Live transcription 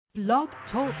Blog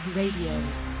Talk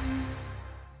Radio.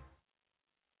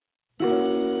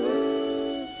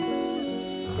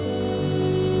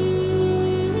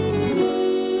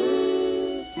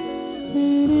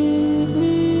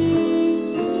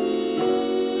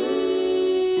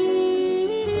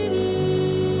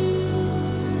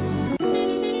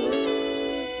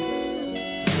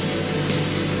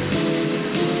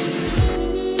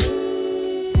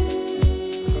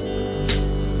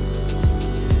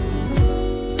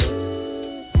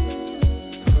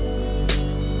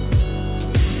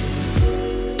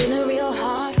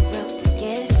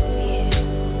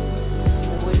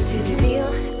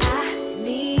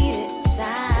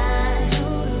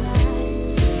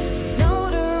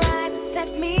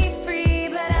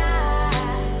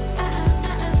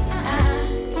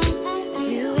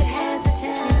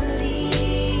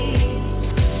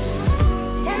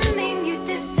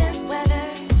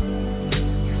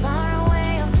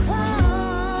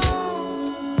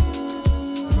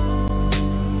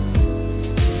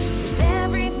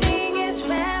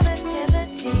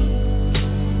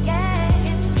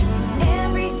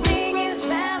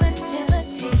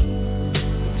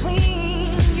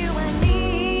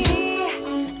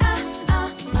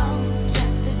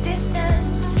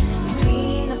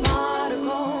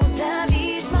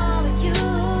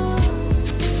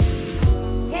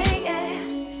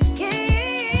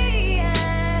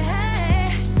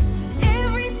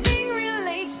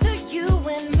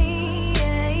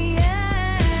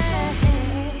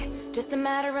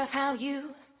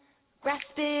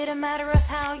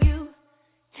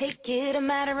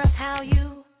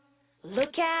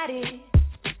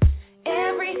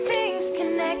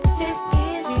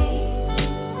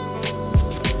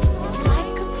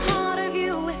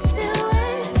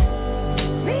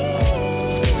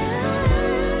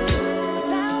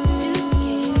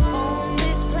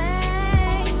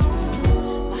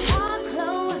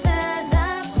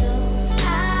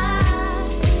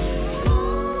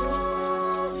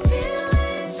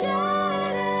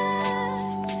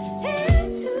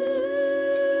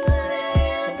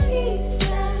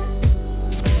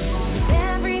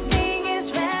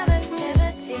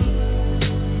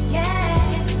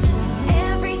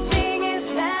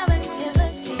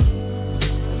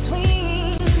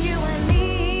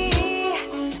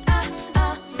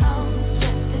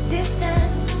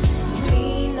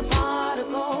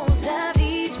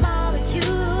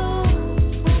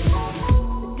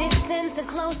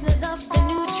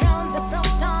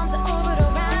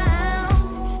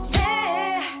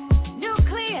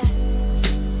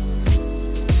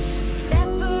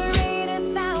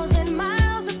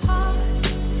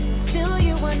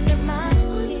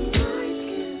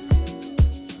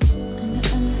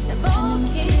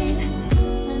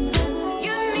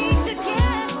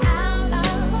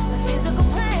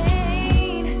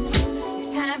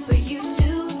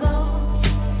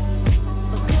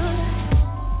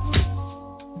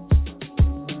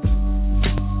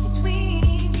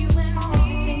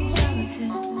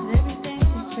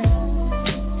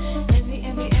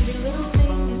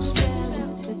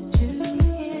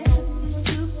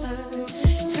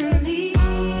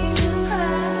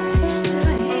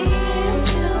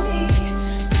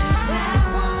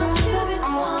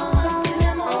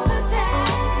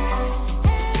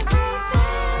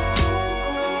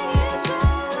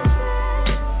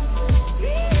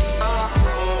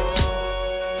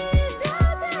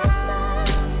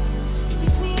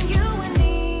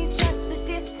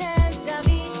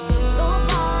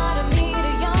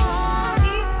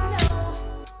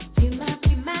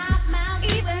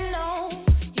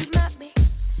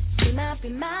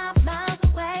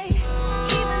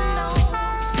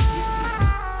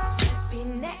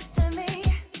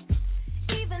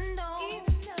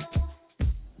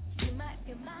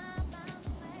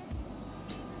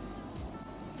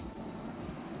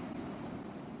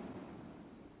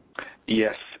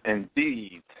 Yes,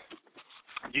 indeed.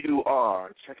 You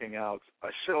are checking out a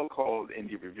show called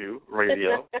Indie Review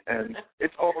Radio, and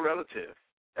it's all relative.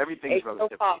 Everything's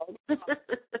relative.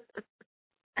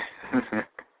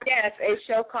 Yes, a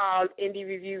show called Indie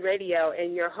Review Radio,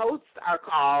 and your hosts are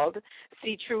called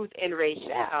C. Truth and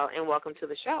Rachel, and welcome to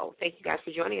the show. Thank you guys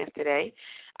for joining us today.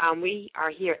 We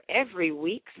are here every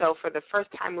week, so for the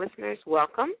first-time listeners,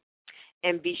 welcome,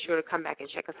 and be sure to come back and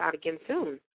check us out again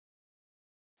soon.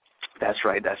 That's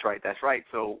right.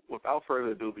 So without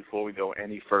further ado, before we go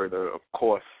any further, of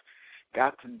course,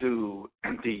 got to do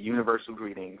the universal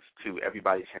greetings to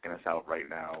everybody checking us out right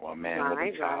now, man,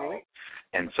 woman, child,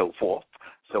 and so forth.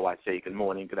 So I say good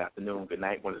morning, good afternoon, good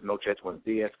night, buenas noches, buenos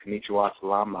dias, konnichiwa,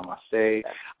 salam, namaste,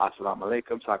 assalamu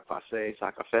alaikum, sak passe,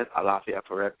 sakafet, alafia,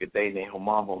 forever, good day,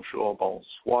 nehoma, bonjour,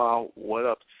 bonsoir, what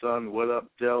up, son, what up,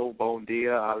 Joe, bon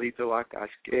dia, alito,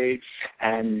 akashke,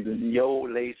 and yo,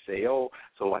 le seo,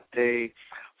 so ate,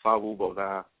 fawu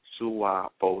bona, suwa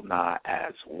bona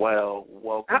as well.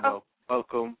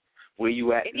 Welcome. Where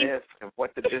you at, Ness, and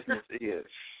what the business is.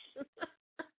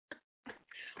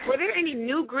 Were there any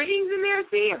new greetings in there,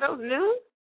 see? Are those new?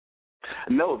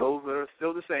 No, those are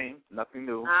still the same. Nothing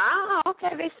new. Oh,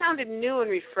 okay. They sounded new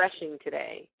and refreshing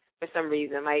today for some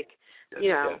reason. Like,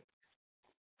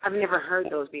 I've never heard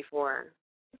those before.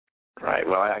 Right.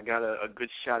 Well, I got a good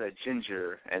shot at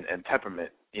ginger and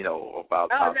peppermint, about.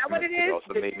 Oh, is that what it is?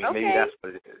 So maybe that's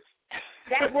what it is.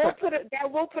 That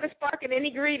will put a spark in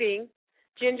any greeting,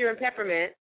 ginger and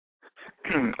peppermint.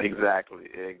 Exactly.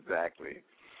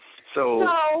 So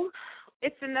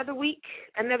it's another week,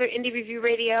 another Indie Review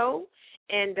Radio,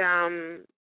 and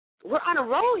we're on a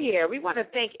roll here. We want to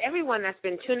thank everyone that's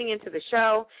been tuning into the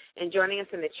show and joining us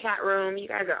in the chat room. You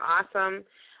guys are awesome.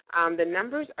 The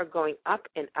numbers are going up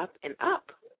and up and up.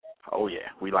 Oh, yeah.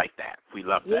 We like that. We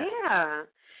love that. Yeah.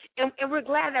 And we're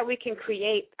glad that we can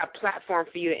create a platform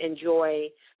for you to enjoy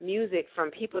music from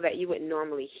people that you wouldn't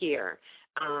normally hear,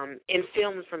 and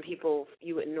films from people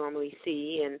you wouldn't normally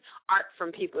see, and art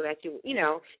from people that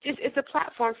just it's a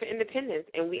platform for independence,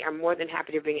 and we are more than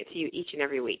happy to bring it to you each and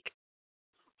every week.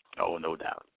 Oh, no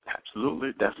doubt.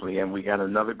 Absolutely, definitely. And we got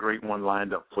another great one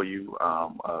lined up for you,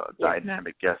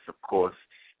 dynamic guest, of course,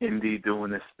 Indy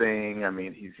doing this thing. I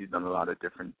mean, he's done a lot of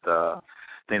different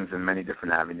things in many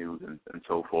different avenues and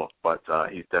so forth, but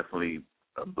he's definitely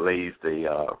blazed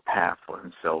a path for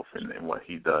himself in what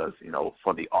he does,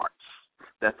 for the arts.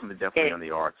 Definitely on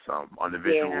the arts, on the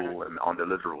visual and on the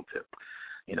literal tip,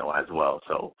 as well.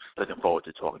 So looking forward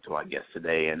to talking to our guest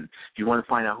today. And if you want to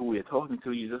find out who we're talking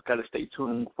to, you just got to stay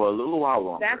tuned for a little while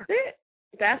longer.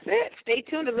 That's it. Stay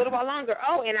tuned a little while longer.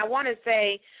 Oh, and I want to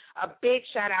say a big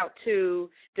shout-out to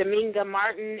Dominga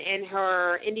Martin, and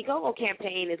her Indiegogo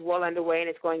campaign is well underway, and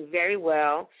it's going very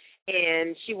well.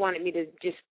 And she wanted me to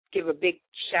just give a big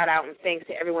shout-out and thanks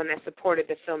to everyone that supported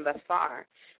the film thus far.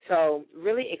 So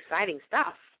really exciting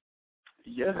stuff.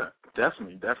 Yeah,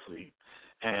 definitely.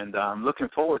 And I'm looking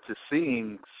forward to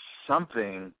seeing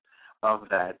something of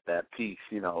that piece,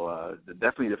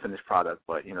 definitely the finished product,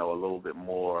 but, a little bit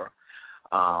more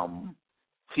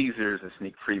teasers and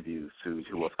sneak previews to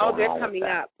what's going on. Oh, they're coming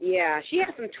up. Yeah, she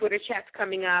has some Twitter chats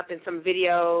coming up and some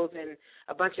videos and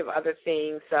a bunch of other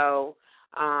things. So,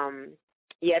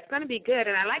 it's going to be good.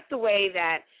 And I like the way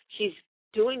that she's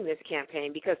doing this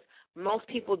campaign, because most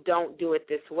people don't do it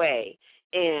this way.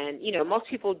 And, most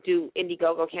people do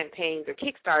Indiegogo campaigns or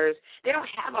Kickstarters. They don't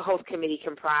have a host committee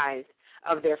comprised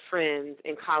of their friends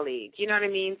and colleagues. You know what I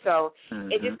mean? So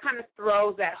it just kind of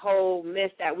throws that whole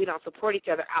myth that we don't support each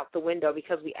other out the window,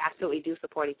 because we absolutely do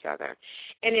support each other.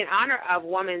 And in honor of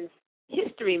Women's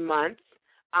History Month,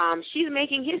 she's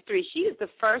making history. She is the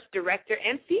first director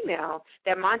and female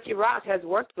that Monty Ross has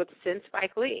worked with since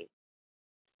Spike Lee.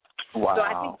 Wow. So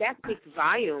I think that speaks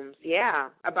volumes,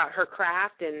 about her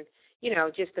craft and,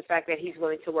 just the fact that he's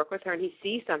willing to work with her and he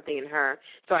sees something in her.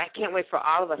 So I can't wait for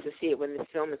all of us to see it when this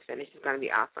film is finished. It's going to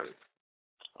be awesome.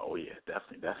 Oh, yeah,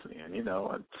 definitely. And,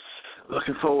 I'm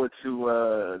looking forward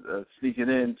to sneaking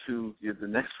into the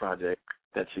next project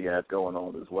that she got going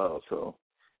on as well. So.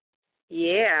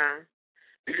 Yeah.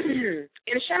 And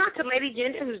a shout-out to Lady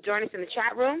Ginger, who's joined us in the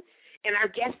chat room, and our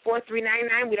guest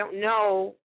 4399. We don't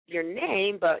know your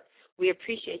name, but we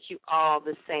appreciate you all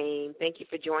the same. Thank you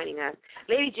for joining us.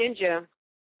 Lady Ginger,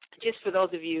 just for those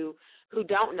of you who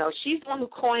don't know, she's the one who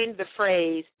coined the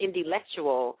phrase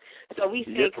intellectual. So we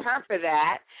thank her for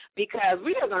that, because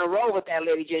we are going to roll with that,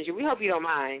 Lady Ginger. We hope you don't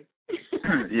mind.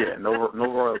 Yeah, no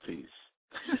royalties.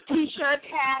 T-shirts,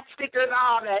 hats, stickers,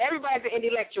 all that. Everybody's an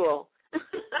intellectual.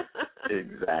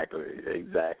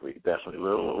 Exactly, definitely.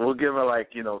 We'll give her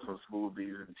some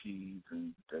smoothies and teas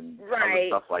and other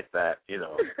stuff like that.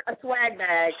 A swag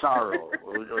bag. Sorrow.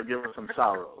 We'll give her some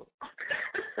sorrow.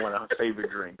 One of her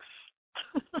favorite drinks.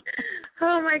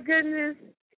 Oh my goodness,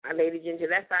 my Lady Ginger,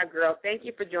 that's our girl. Thank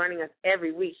you for joining us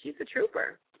every week. She's a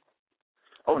trooper.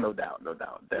 Oh, no doubt.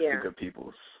 Definitely good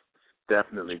peoples.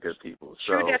 Definitely good people.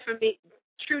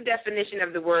 True definition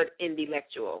of the word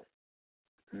intellectual.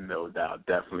 No doubt,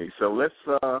 definitely. So let's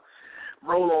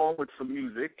roll on with some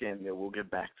music, and we'll get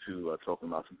back to talking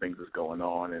about some things that's going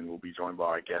on, and we'll be joined by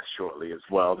our guest shortly as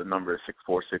well. The number is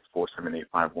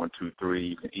 646-478-5123.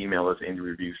 You can email us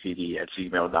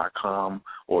indiereviewcd@gmail.com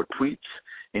or tweet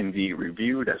Indie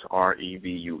Review. That's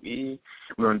REVUE.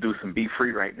 We're going to do some Be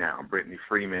Free right now. Brittany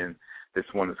Freeman. This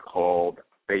one is called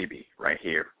Baby right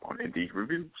here on Indie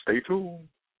Review. Stay tuned.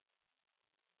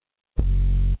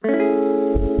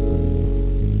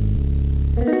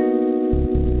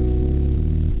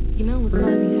 You know what's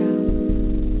funny how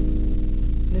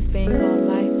this thing called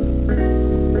life,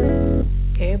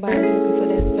 everybody's looking for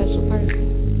that special person.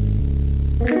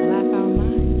 Well, I found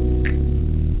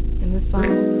mine in this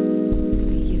song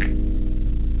for you.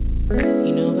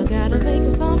 You know I gotta make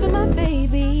a song for my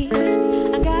baby.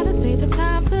 I gotta take the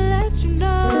time to let you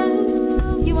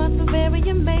know you are so very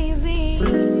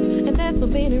amazing, and there's so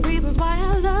many reasons why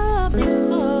I love you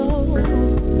so.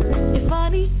 You're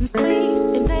funny and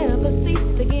sweet and never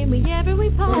cease to give me every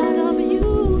part of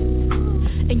you.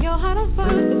 And your heart on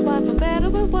first is why for better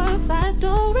or worse I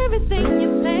adore everything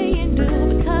you say and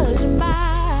do, because you're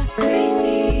my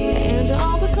baby, and you're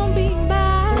always gonna be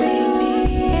my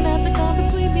baby, and nothing comes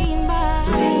between me and my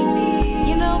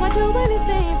baby. You know I do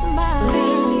anything for my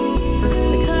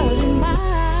baby, because you're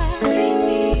my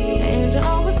baby, and you're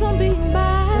always gonna be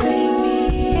my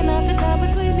baby, and nothing comes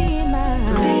between me and my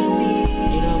baby.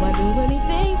 You know I do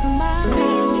anything for my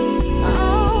baby.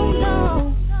 Oh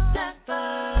no,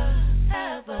 never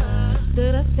ever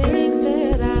did I think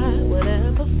that I would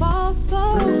ever fall so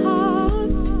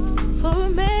hard for a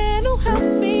man who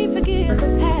helped me forgive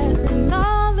the past and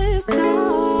all its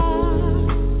scars.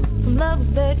 Some love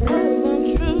that was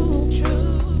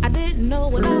untrue. I didn't know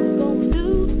what I was gonna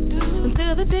do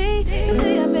until the day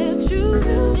I met you.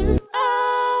 And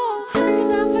oh, how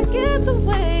can I forget the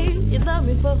way you love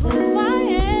me for who I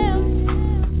am?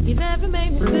 You never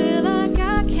made me feel like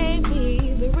I can't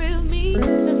be the real me,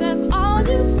 and that's all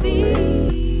you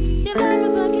see. Your love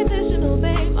is unconditional,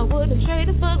 babe. I wouldn't trade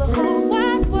it for the whole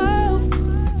wide world.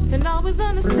 And always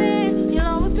understand, you'll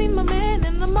always be my man,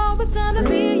 and I'm always gonna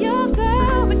be your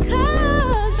girl, because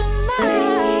you're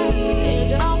mine, and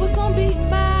you're always gonna be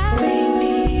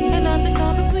mine, and nothing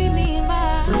comes between me and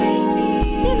mine.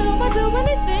 You know I do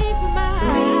anything for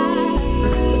mine,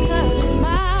 because you're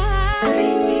mine,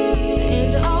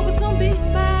 and you're always gonna be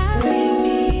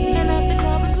mine, and nothing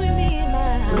comes between me and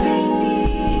mine.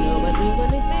 You know I do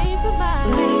anything for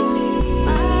mine.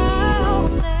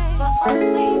 My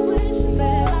only wish is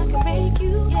that I can make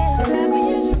you, yeah, whatever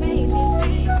you make me.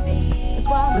 That's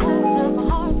why I'm holding up my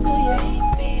heart to you,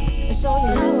 and show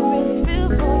you how I really feel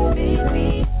for you,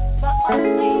 baby. My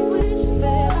only wish is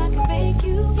that I can make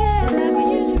you, yeah, whatever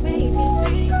you make me,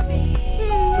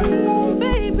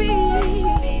 baby,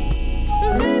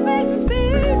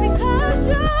 because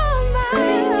you're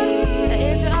mine,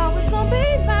 and you're always gonna be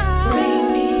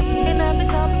mine, and nothing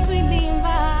comes between me and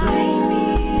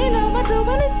mine. You know I do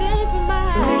anything for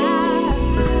mine,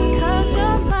 because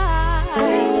you're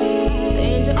mine,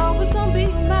 and you're always gonna be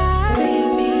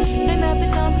mine, and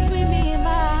nothing comes between me and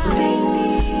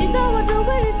mine. You know I do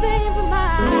anything for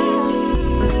mine,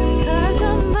 because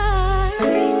you're mine,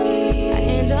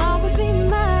 and you'll always be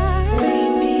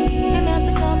mine, and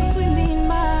nothing comes between me and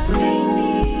mine.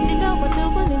 You know I do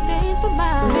anything for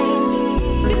mine,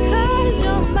 because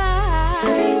you're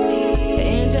mine,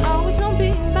 and you're always gonna be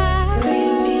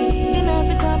mine, and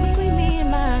nothing comes between me and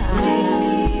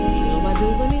mine. You know I do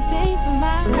anything for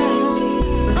mine.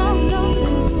 Oh no,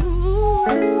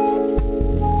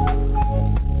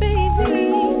 baby.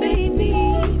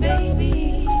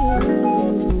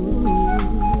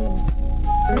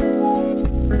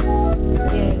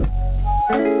 Yeah,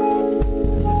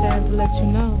 it's time to let you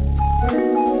know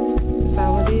it's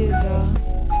how it is, y'all,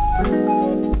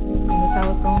 and it's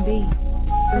how it's gonna be.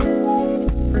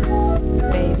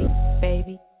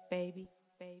 Baby.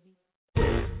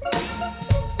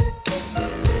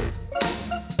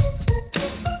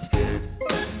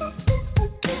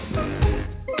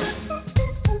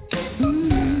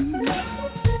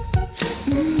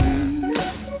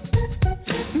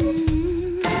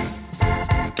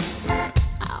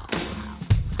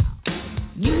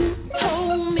 You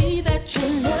told me that you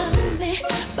loved me,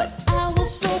 but I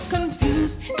was so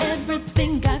confused.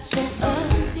 Everything got so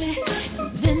ugly.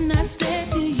 And then I said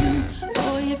to you,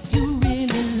 boy, if you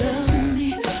really love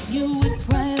me, you would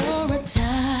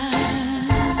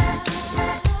prioritize.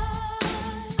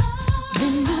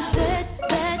 Then you said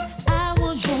that I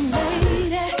was your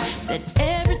lady, that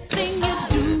everything you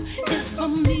do is for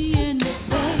me and the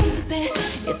baby.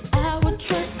 If I would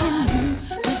trust in you,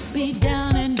 just be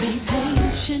down and be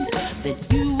patient, that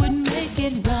you would make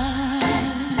it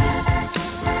right.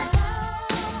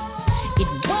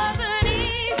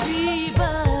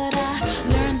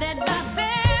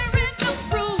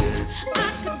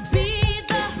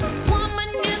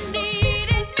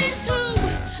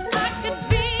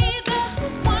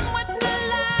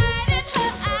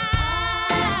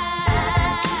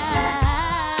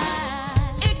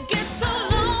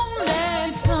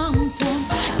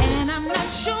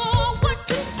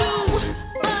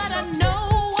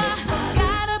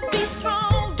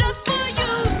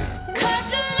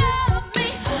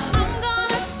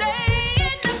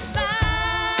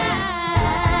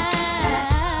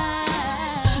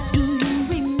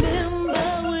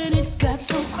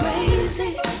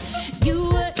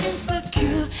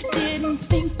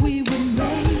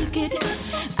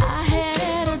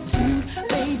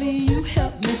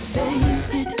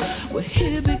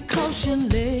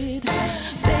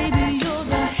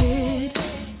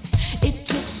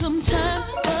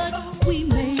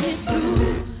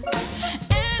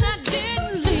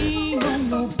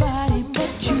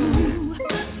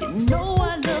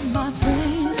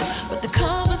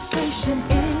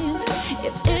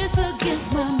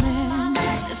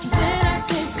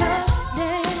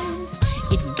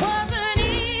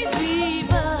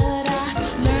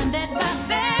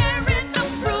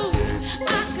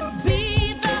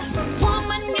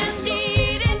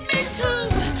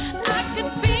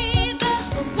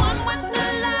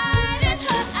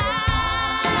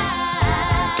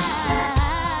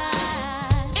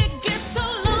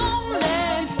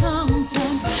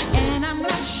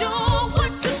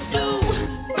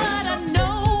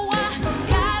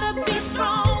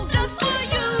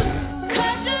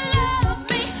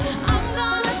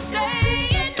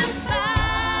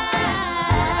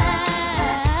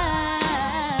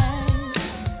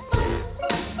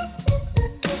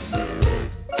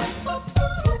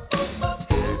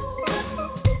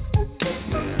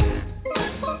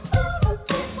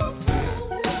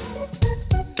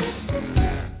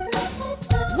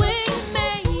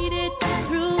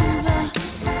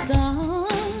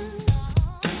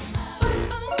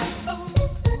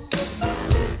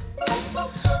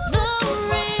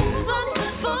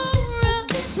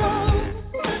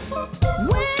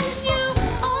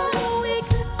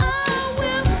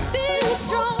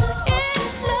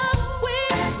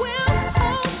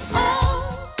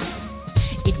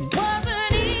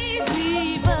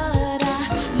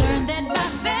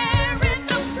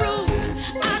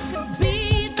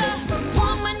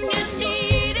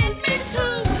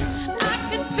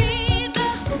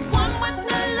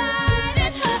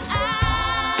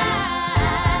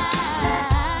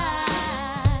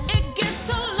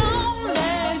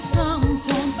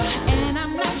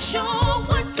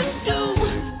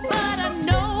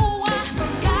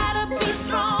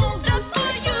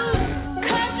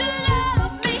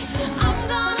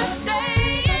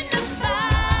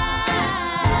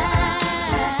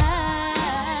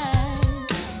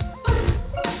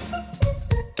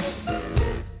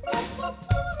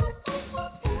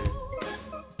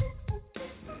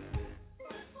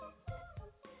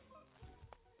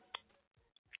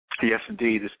 Yes,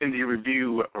 indeed. It's Indie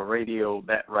Review Radio.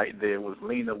 That right there was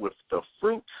Lena with The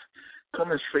Fruits,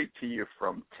 coming straight to you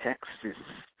from Texas,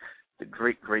 the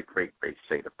great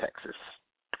state of Texas.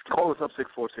 Call us up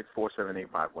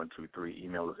 646-478-5123.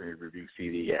 Email us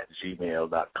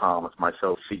indiereviewcd@gmail.com. It's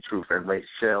myself, C Truth, and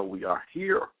Rachel. We are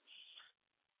here.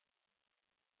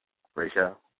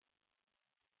 Rachel?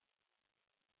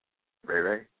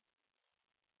 Ray?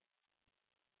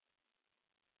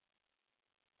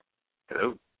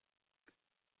 Hello?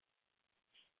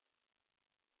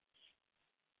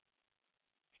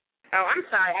 Oh, I'm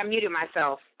sorry. I muted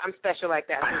myself. I'm special like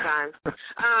that sometimes.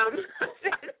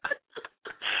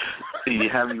 You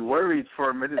have me worried for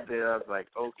a minute there. I was like,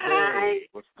 okay,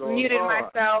 what's going muted on?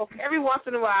 Muted myself. Every once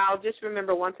in a while, just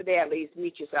remember once a day at least,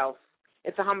 mute yourself.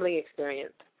 It's a humbling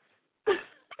experience. So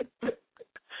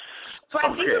I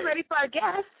think we're ready for our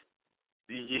guest.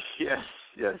 Yes,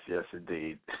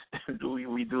 indeed.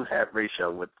 We do have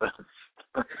Rachel with us.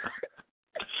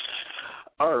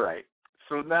 All right.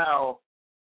 So now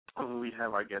we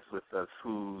have our guest with us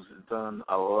who's done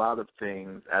a lot of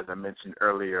things, as I mentioned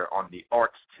earlier, on the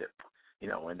arts tip,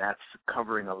 and that's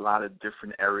covering a lot of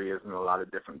different areas and a lot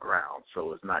of different grounds.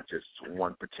 So it's not just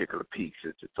one particular piece.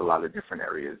 It's a lot of different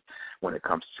areas when it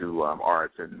comes to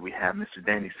arts. And we have Mr.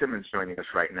 Daniel Simmons joining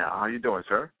us right now. How you doing,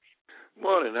 sir?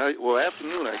 Morning.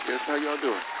 Afternoon, I guess. How y'all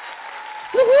doing?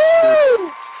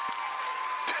 Woohoo!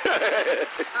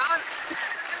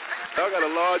 I got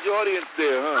a large audience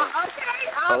there, huh?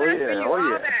 Okay. All that for you.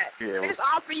 All that. Yeah. It's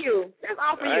all for you. That's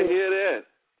all for you. I hear that.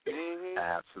 Mm-hmm.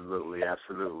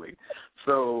 Absolutely.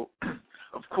 So,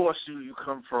 of course, you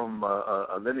come from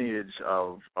a lineage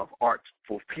of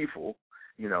artful people,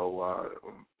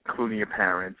 including your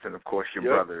parents and, of course, your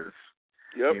brothers.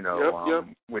 Yep.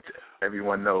 Which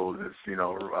everyone knows is,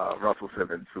 Russell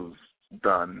Simmons, who's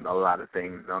done a lot of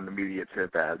things on the media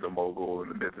tip as a mogul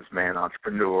and a businessman,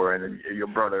 entrepreneur, and then your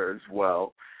brother as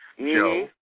well, Joe,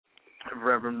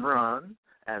 Reverend Run,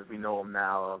 as we know him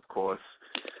now, of course,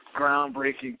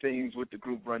 groundbreaking things with the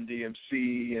group Run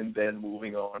DMC, and then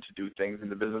moving on to do things in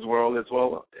the business world as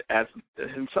well as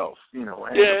himself, And of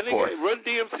course, Run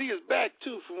DMC is back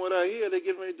too. From what I hear, they're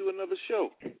getting ready to do another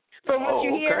show. From what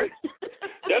you hear,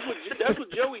 that's what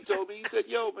Joey told me. He said,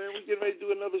 "Yo, man, we're getting ready to do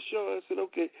another show." I said,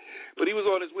 "Okay," but he was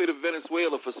on his way to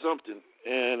Venezuela for something,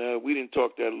 and we didn't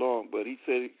talk that long. But he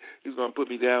said he was going to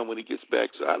put me down when he gets back.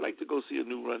 So I'd like to go see a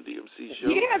new Run DMC show.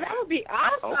 Yeah, that would be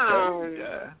awesome. Okay.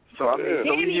 Yeah. So I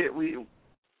mean,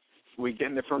 we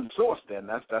getting it from the source. Then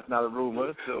that's not a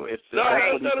rumor. So if no,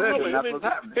 that's it's not a rumor. that's what's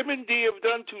happening. Him and D have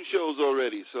done 2 shows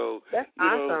already. So that's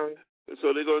awesome.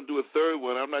 So they're going to do a 3rd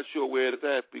one. I'm not sure where it's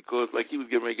at because, he was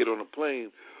getting ready to get on a plane.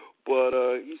 But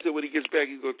he said when he gets back,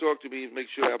 he's going to talk to me and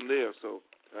make sure I'm there. So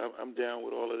I'm down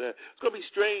with all of that. It's going to be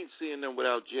strange seeing them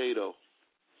without Jay, though.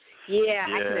 Yeah,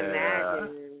 I can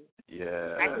imagine.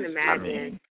 Yeah. I can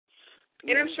imagine.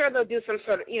 And I'm sure they'll do some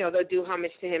sort of, they'll do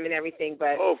homage to him and everything.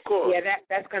 But, of course. Yeah,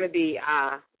 that's going to be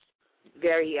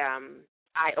very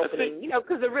eye-opening,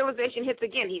 because the realization hits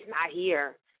again, he's not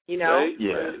here, Right,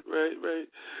 yeah. Right.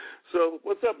 So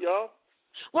what's up, y'all?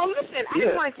 Well, listen, I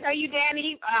just want to tell you,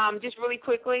 Danny, just really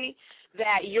quickly,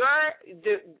 that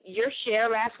your share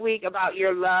last week about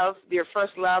your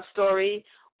first love story,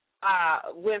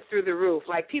 went through the roof.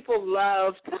 Like, people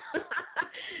loved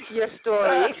your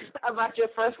story about your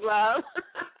first love.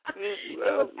 It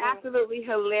was absolutely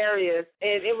hilarious,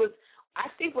 and it was. I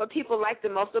think what people liked the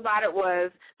most about it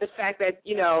was the fact that,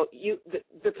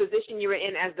 the position you were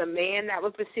in as the man, that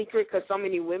was the secret, because so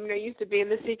many women are used to being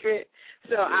the secret.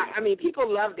 So, I mean, people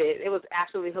loved it. It was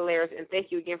absolutely hilarious, and thank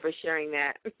you again for sharing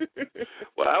that.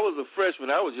 Well, I was a freshman.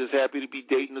 I was just happy to be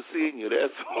dating a senior.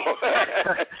 That's all.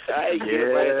 I ain't get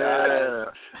right.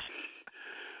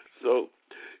 So,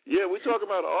 yeah, we're talking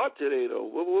about art today, though.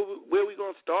 Where are we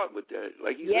going to start with that?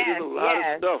 Like you said, there's a lot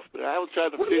of stuff, but I was trying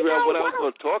to figure out what I was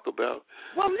going to talk about.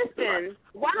 Well, listen,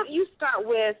 why don't you start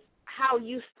with how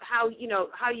you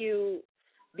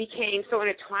became so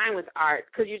intertwined with art,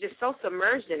 because you're just so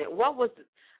submerged in it.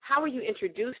 How were you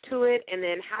introduced to it, and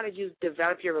then how did you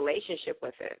develop your relationship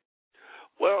with it?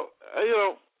 Well,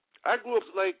 I grew up,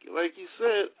 like you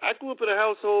said, I grew up in a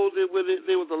household where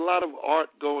there was a lot of art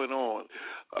going on.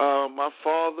 My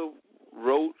father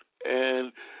wrote,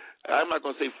 and I'm not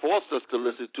going to say forced us to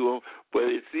listen to him, but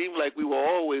it seemed like we were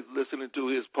always listening to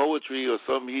his poetry or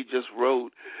something he just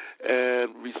wrote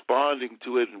and responding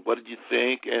to it and what did you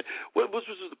think, and which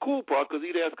was the cool part because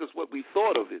he'd ask us what we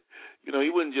thought of it. You know, he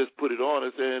wouldn't just put it on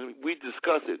us, and we'd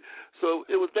discuss it. So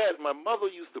it was that. My mother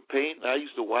used to paint, and I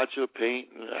used to watch her paint,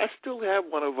 and I still have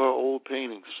one of her old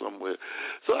paintings somewhere.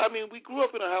 So, I mean, we grew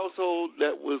up in a household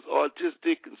that was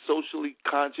artistic and socially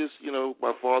conscious. You know,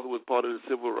 my father was part of the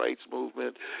civil rights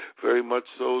movement, very much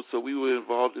so we were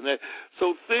involved in that.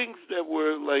 So things that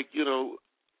were like, you know,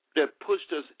 that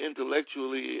pushed us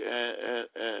intellectually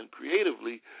and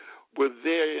creatively were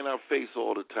there in our face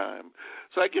all the time.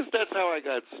 So I guess that's how I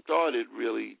got started,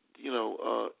 really, you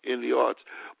know, in the arts.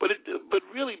 But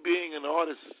really being an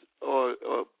artist or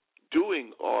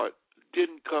doing art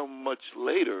didn't come much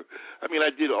later. I mean, I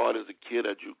did art as a kid.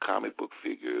 I drew comic book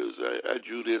figures. I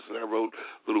drew this, and I wrote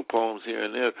little poems here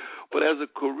and there. But as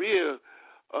a career,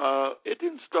 it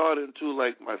didn't start until,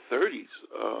 like, my 30s.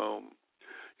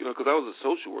 You know, because I was a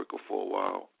social worker for a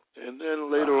while. And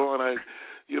then later on,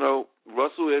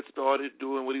 Russell had started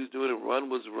doing what he was doing, and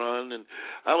Run was Run, and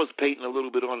I was painting a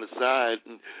little bit on the side.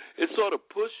 And it sort of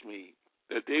pushed me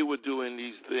that they were doing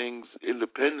these things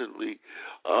independently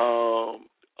of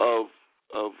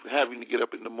having to get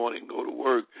up in the morning and go to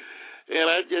work. And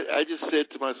I just said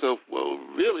to myself, well,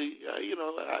 really,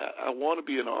 I want to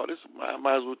be an artist. I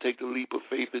might as well take the leap of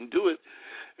faith and do it.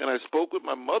 And I spoke with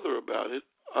my mother about it.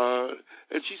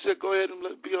 And she said, go ahead and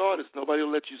be an artist. Nobody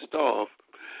will let you starve.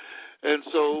 And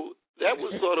so that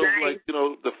was sort of like, you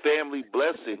know, the family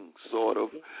blessing, sort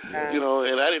of. You know,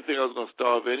 and I didn't think I was going to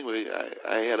starve anyway.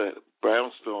 I had a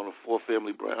brownstone, a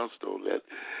 4-family brownstone that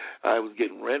I was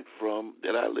getting rent from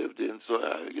that I lived in. So,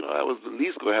 I was at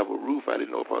least going to have a roof. I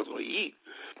didn't know if I was going to eat.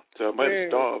 So I might have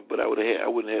starved, but I wouldn't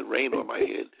have had rain on my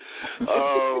head.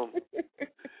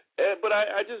 But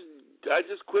I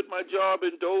just quit my job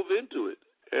and dove into it.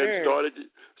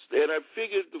 And I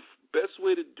figured the best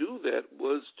way to do that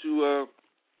was to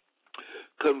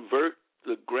convert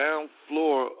the ground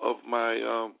floor of my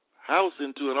house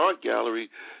into an art gallery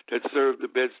that served the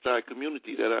Bed-Stuy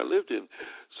community that I lived in.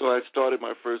 So I started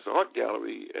my first art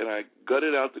gallery, and I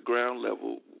gutted out the ground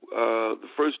level,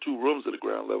 the first 2 rooms of the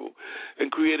ground level,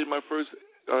 and created my first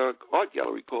art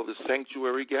gallery called the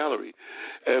Sanctuary Gallery.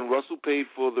 And Russell paid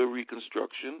for the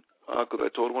reconstruction. Because I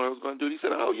told him what I was going to do. He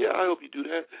said, "Oh yeah, I hope you do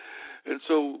that." And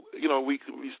so,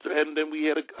 and then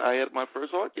I had my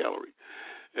first art gallery.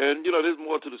 And there's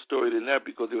more to the story than that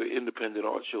because there were independent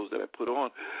art shows that I put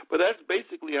on. But that's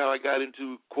basically how I got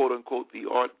into quote unquote the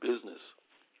art business.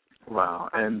 Wow.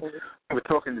 And we're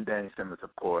talking to Daniel Simmons,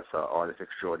 of course, artist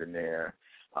extraordinaire,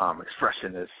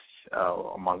 expressionist,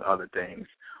 among other things.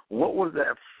 What was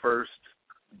that first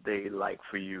day like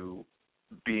for you?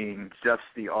 Being just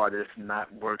the artist,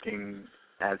 not working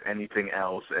as anything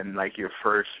else, and like your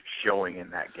first showing in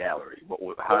that gallery.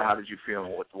 How did you feel,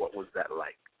 and what was that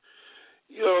like?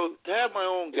 To have my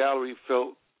own gallery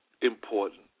felt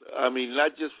important. I mean,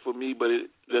 not just for me, but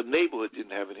the neighborhood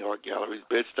didn't have any art galleries.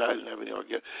 Bed-Stuy didn't have any art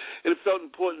galleries. And it felt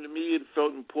important to me. It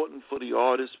felt important for the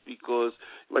artists because,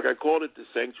 like I called it the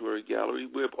Sanctuary Gallery,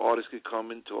 where artists could come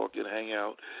and talk and hang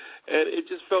out. And it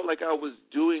just felt like I was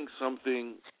doing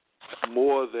something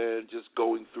more than just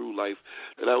going through life,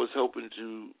 that I was helping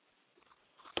to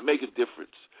make a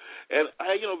difference. And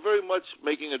I, very much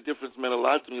making a difference meant a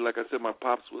lot to me. Like I said, my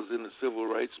pops was in the civil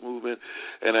rights movement,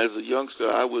 and as a youngster,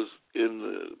 I was in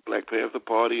the Black Panther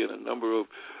Party and a number of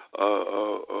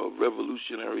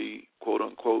revolutionary,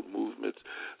 quote-unquote, movements.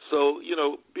 So,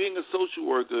 being a social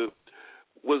worker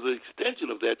was an extension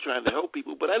of that, trying to help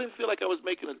people. But I didn't feel like I was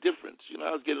making a difference.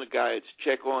 I was getting a guy its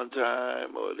check on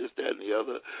time or this, that, and the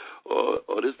other,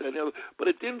 or this, that, and the other. But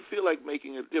it didn't feel like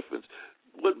making a difference.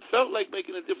 What felt like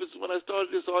making a difference when I started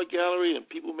this art gallery and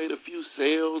people made a few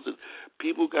sales and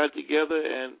people got together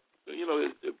and,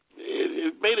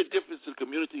 it made a difference to the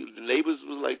community. The neighbors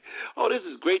was like, oh, this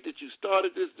is great that you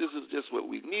started this. This is just what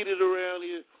we needed around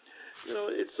here.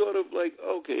 It's sort of like,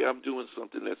 okay, I'm doing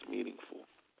something that's meaningful.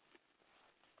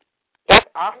 That's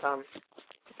awesome.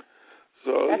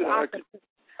 So that's awesome.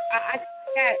 I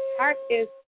think that art is.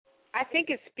 I think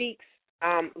it speaks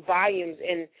volumes.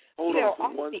 And hold on for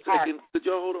 1 second. Could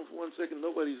y'all hold on for 1 second?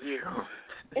 Nobody's here.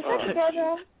 Is that the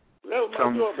doorbell?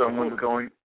 Someone's going.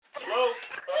 Hello.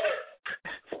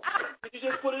 Did you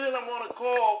just put it in? I'm on a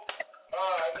call.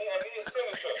 I need a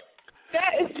signature.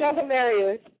 That is so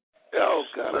hilarious. Oh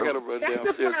God, I gotta run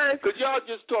downstairs. Could y'all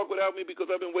just talk without me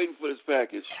because I've been waiting for this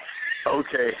package?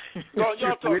 Okay. Y'all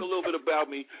talk a little bit about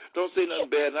me. Don't say nothing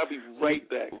bad, and I'll be right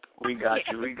back. We got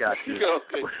you.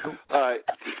 Okay. All right.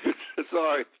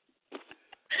 Sorry.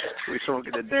 We're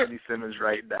talking to Daniel Simmons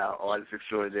right now, artist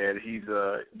extraordinaire. He's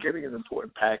getting an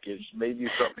important package, maybe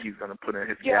something he's going to put in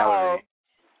his gallery.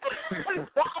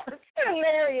 That's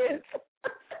hilarious.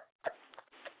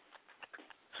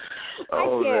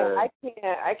 I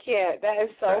can't. That is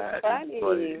so funny.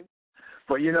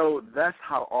 But, that's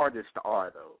how artists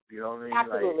are, though. You know what I mean?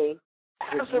 Absolutely. Like,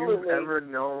 Absolutely. If you've ever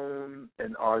known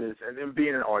an artist, and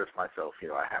being an artist myself,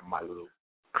 I have my little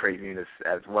craziness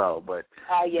as well. But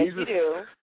yes, you do.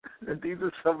 These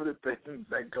are some of the things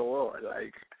that go on.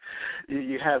 Like,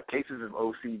 you have cases of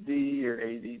OCD and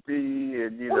ADD,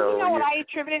 and you know what I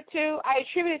attribute it to? I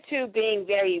attribute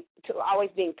it to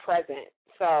always being present.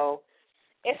 So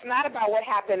it's not about what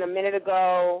happened a minute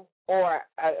ago or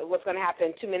what's going to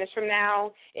happen 2 minutes from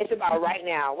now. It's about right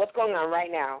now. What's going on right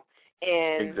now?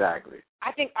 And exactly.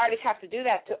 I think artists have to do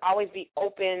that, to always be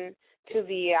open to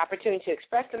the opportunity to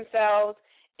express themselves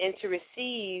and to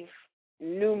receive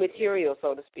new material,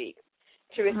 so to speak.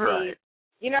 To receive, right.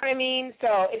 You know what I mean?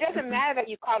 So it doesn't matter that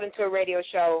you called into a radio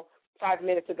show 5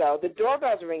 minutes ago. The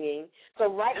doorbell's ringing.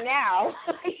 So right now,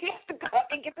 you have to go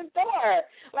and get the door.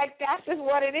 Like, that's just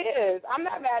what it is. I'm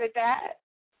not mad at that.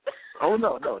 Oh,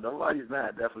 no, nobody's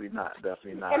mad. Definitely not.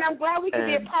 And I'm glad we can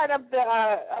be a part of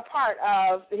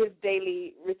his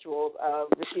daily rituals of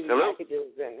receiving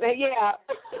packages. And, yeah.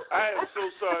 I am so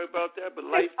sorry about that, but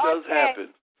life does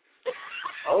happen.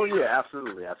 Oh yeah,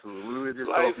 absolutely. We were just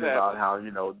talking about how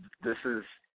this is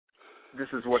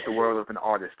what the world of an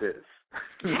artist is.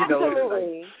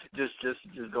 Absolutely. Like just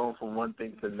going from one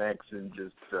thing to the next and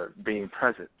just being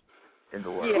present in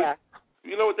the world. Yeah.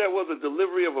 You know what that was? A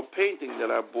delivery of a painting that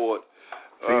I bought.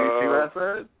 See what I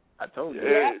said? I told you.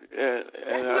 Yeah,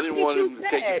 and I didn't want him to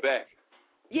take it back.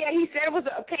 Yeah, he said it was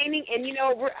a painting, and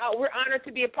we're honored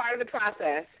to be a part of the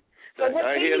process. So what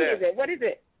painting is it? What is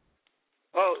it?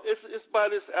 Oh, it's by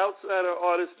this outsider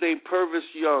artist named Purvis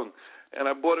Young, and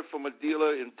I bought it from a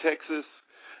dealer in Texas,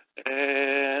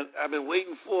 and I've been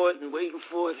waiting for it, and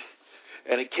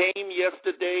it came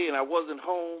yesterday, and I wasn't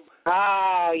home.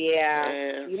 Oh, yeah.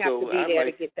 And you have to be there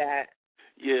to get that.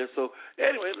 Yeah, so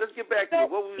anyway, let's get back to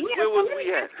it. Where was we at? Let me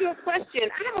ask you a question.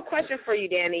 I have a question for you,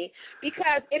 Danny,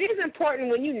 because it is important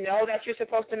when you know that you're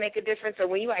supposed to make a difference, or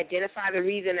when you identify the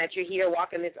reason that you're here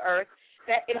walking this earth,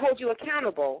 that it holds you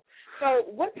accountable. So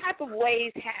what type of ways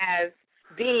has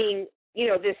being,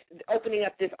 this opening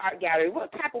up this art gallery, what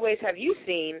type of ways have you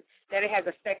seen that it has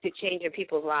affected change in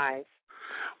people's lives?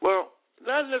 Well,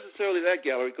 not necessarily that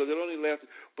gallery, because it only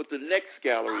lasted, but the next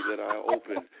gallery that I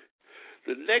opened.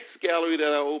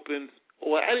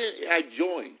 I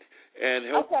joined and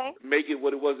helped make it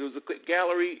what it was. It was a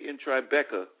gallery in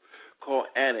Tribeca called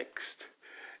Annexed.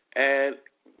 And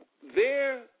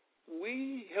there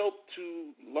we helped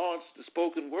to launch the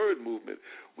spoken word movement.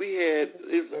 We had,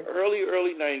 it was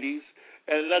early 90s,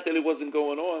 and not that it wasn't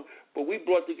going on, but we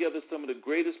brought together some of the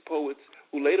greatest poets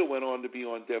who later went on to be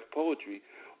on Def Poetry.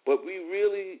 But we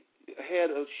really had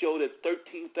a show that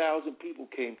 13,000 people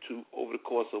came to over the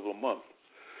course of a month.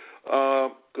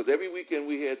 Because every weekend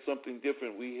we had something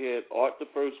different. We had art the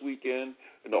first weekend,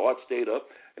 and the art stayed up.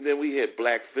 And then we had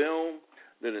black film.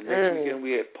 Then the next weekend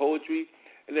we had poetry.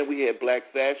 And then we had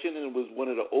black fashion, and it was one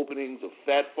of the openings of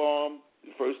Fat Farm.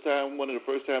 One of the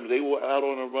first times they were out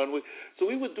on a runway. So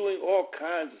we were doing all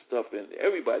kinds of stuff, and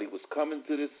everybody was coming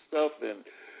to this stuff. And,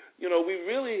 we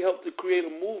really helped to create a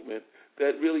movement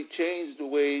that really changed the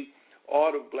way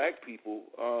art of black people,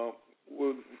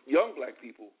 young black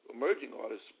people, emerging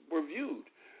artists, were viewed.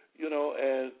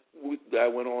 And I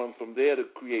went on from there to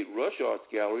create Rush Arts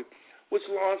Gallery, which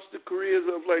launched the careers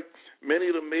of, many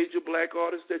of the major black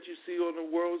artists that you see on the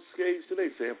world stage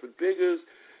today. Sanford Biggers,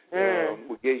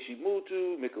 Mugeshi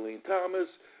Mutu, Mickaleen Thomas,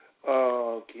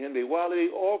 Kehinde Wiley,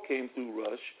 they all came through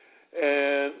Rush.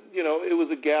 And, it was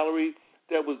a gallery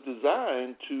that was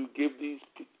designed to give these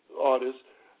artists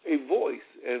a voice.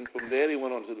 And from there they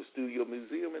went on to the Studio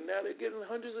Museum, and now they're getting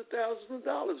hundreds of thousands of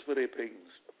dollars for their paintings.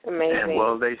 Amazing. And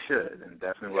well they should, and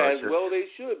definitely well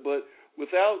they should, but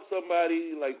without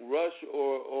somebody like Rush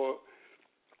or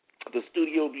the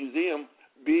Studio Museum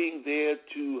being there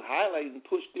to highlight and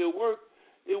push their work,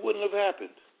 it wouldn't have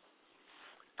happened.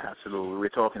 Absolutely. We're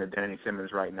talking to Danny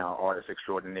Simmons right now, artist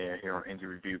extraordinaire here on Indie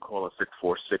Review. Call us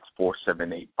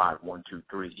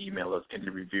 646-478-5123. Email us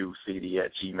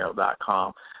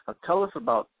indiereviewcd@gmail.com. Tell us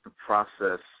about the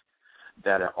process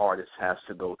that an artist has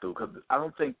to go through, because I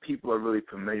don't think people are really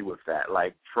familiar with that,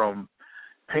 like from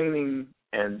painting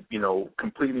and,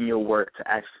 completing your work to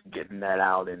actually getting that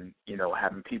out and,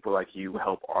 having people like you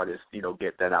help artists,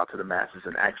 get that out to the masses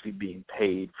and actually being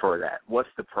paid for that. What's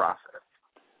the process?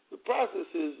 The process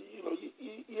is,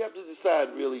 you have to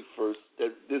decide really first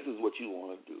that this is what you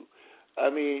want to do. I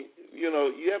mean, you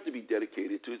have to be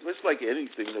dedicated to it. It's like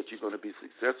anything that you're going to be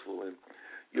successful in.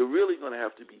 You're really going to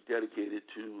have to be dedicated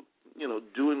to,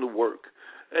 doing the work.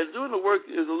 And doing the work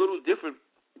is a little different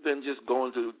than just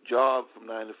going to a job from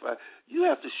 9 to 5. You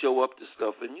have to show up to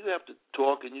stuff, and you have to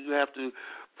talk, and you have to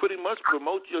pretty much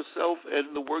promote yourself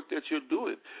and the work that you're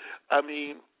doing. I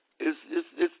mean, it's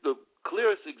the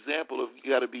clearest example of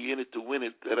you got to be in it to win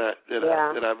it that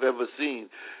I've ever seen.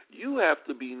 You have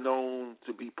to be known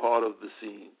to be part of the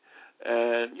scene,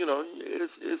 and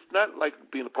it's not like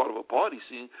being a part of a party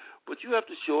scene, but you have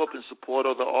to show up and support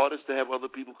other artists, to have other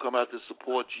people come out to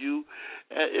support you.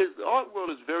 And the art world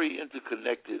is very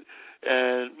interconnected,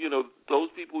 and those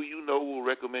people will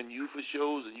recommend you for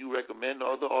shows, and you recommend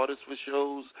other artists for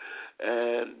shows,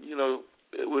 and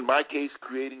in my case,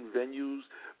 creating venues.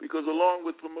 Because along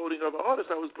with promoting other artists,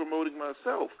 I was promoting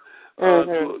myself.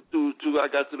 I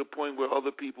got to the point where other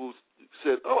people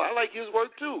said, "Oh, I like his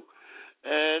work too,"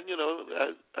 and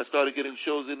I started getting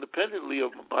shows independently of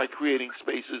by creating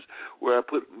spaces where I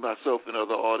put myself and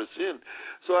other artists in.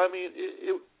 So I mean,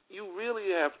 you really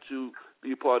have to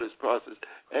be a part of this process,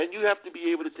 and you have to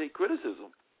be able to take criticism.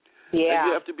 Yeah, and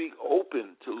you have to be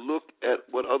open to look at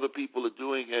what other people are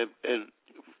doing and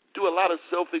do a lot of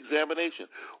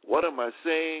self-examination. What am I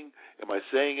saying? Am I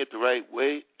saying it the right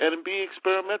way? And be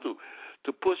experimental,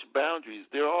 to push boundaries.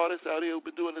 There are artists out here who've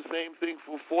been doing the same thing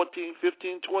for 14,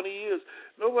 15, 20 years.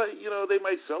 Nobody, they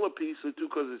might sell a piece or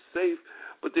two because it's safe,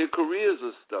 but their careers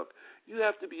are stuck. You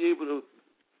have to be able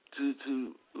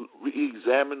to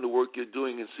re-examine the work you're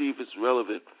doing and see if it's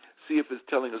relevant, see if it's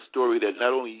telling a story that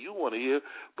not only you want to hear,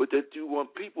 but that you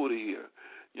want people to hear.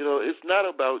 It's not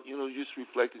about, just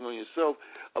reflecting on yourself.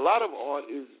 A lot of art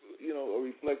is, a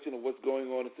reflection of what's going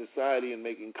on in society and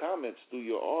making comments through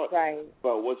your art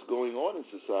about what's going on in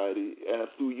society and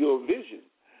through your vision.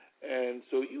 And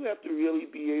so you have to really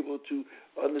be able to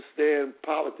understand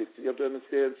politics. You have to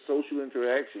understand social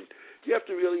interaction. You have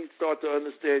to really start to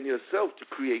understand yourself to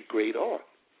create great art.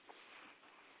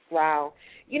 Wow.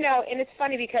 And it's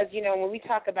funny because, when we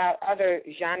talk about other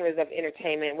genres of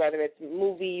entertainment, whether it's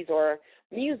movies or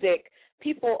music,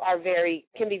 people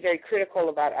can be very critical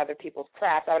about other people's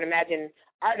crafts. I would imagine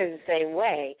art is the same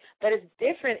way, but it's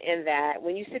different in that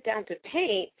when you sit down to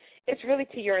paint, it's really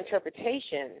to your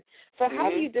interpretation. So how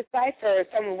do you decipher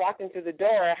someone walking through the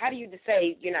door? How do you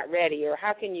say you're not ready, or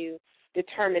how can you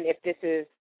determine if this is,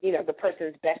 the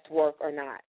person's best work or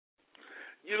not?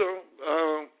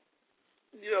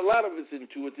 A lot of it's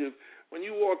intuitive. When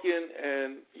you walk in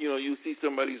and, you see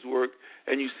somebody's work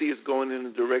and you see it's going in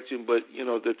a direction, but,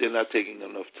 that they're not taking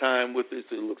enough time with it,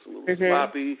 so it looks a little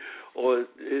sloppy, or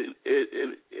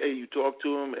you talk to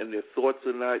them and their thoughts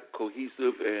are not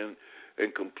cohesive and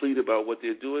complete about what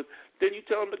they're doing, then you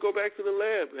tell them to go back to the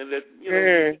lab, and that,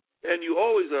 and you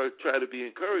always try to be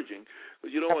encouraging,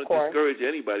 because you don't want to discourage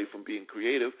anybody from being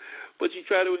creative, but you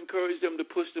try to encourage them to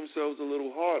push themselves a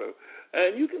little harder.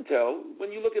 And you can tell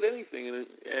when you look at anything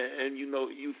and you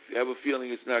have a feeling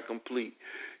it's not complete.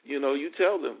 You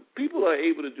tell them. People are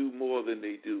able to do more than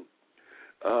they do.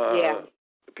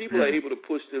 People are able to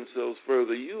push themselves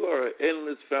further. You are an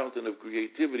endless fountain of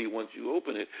creativity once you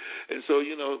open it. And so,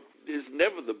 there's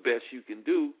never the best you can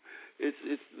do.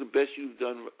 It's the best you've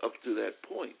done up to that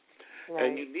point. Right.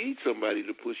 And you need somebody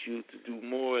to push you to do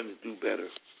more and to do better.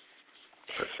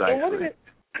 Precisely. And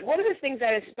what are the things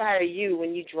that inspire you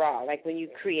when you draw, like when you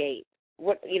create,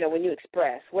 when you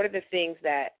express? What are the things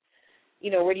that,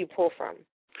 where do you pull from?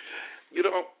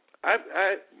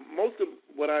 I most of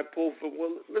what I pull from,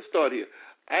 well, let's start here.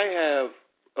 I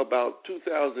have about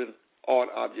 2,000 art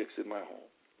objects in my home.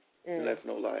 And that's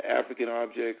no lie. African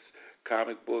objects,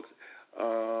 comic books,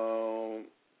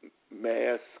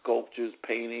 masks, sculptures,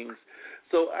 paintings.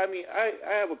 So, I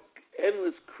have an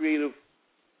endless creative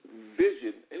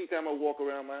vision anytime I walk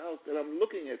around my house that I'm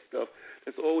looking at stuff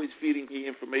that's always feeding me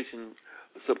information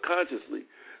subconsciously.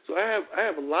 So I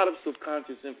have a lot of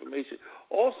subconscious information.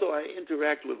 Also, I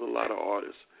interact with a lot of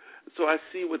artists. So I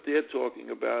see what they're talking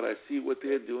about, I see what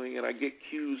they're doing, and I get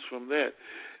cues from that.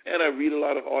 And I read a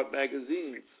lot of art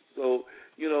magazines. So,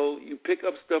 you pick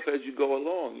up stuff as you go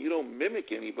along. You don't mimic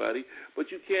anybody,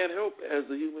 but you can't help as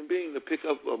a human being to pick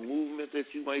up a movement that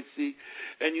you might see,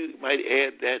 and you might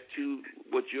add that to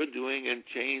what you're doing and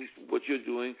change what you're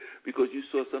doing because you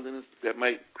saw something that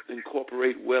might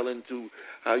incorporate well into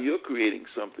how you're creating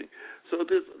something. So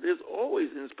there's always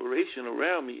inspiration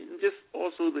around me, and just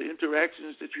also the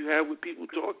interactions that you have with people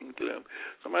talking to them.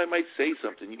 Somebody might say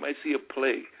something. You might see a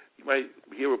play. You might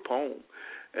hear a poem.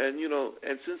 And,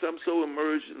 and since I'm so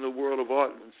immersed in the world of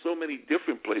art in so many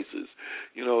different places,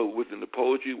 within the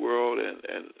poetry world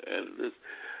and this,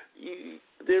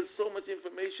 there's so much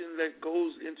information that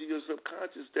goes into your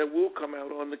subconscious that will come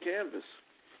out on the canvas.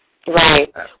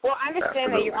 Right. Well, I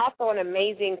understand that you're also an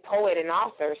amazing poet and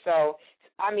author. So,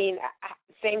 I mean,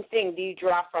 same thing. Do you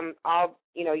draw from all,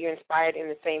 you're inspired in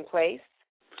the same place?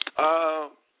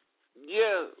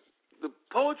 Yeah. The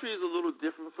poetry is a little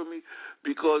different for me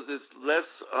because it's less,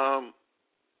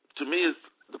 to me,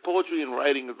 the poetry and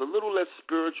writing is a little less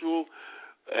spiritual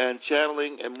and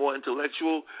channeling and more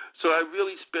intellectual. So I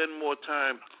really spend more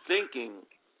time thinking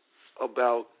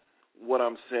about what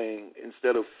I'm saying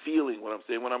instead of feeling what I'm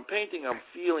saying. When I'm painting, I'm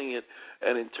feeling it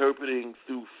and interpreting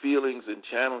through feelings and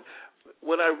channeling.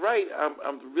 When I write,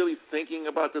 I'm really thinking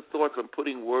about the thoughts. I'm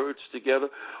putting words together.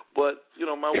 But,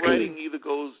 my writing either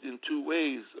goes in two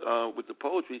ways with the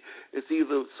poetry. It's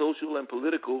either social and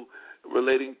political,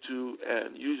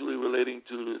 usually relating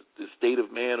to the state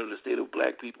of man or the state of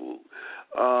black people.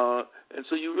 And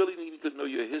so you really need to know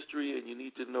your history and you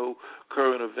need to know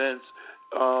current events.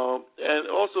 And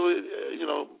also,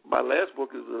 my last book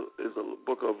is a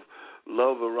book of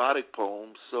love erotic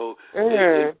poems. So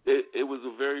it was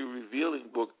a very revealing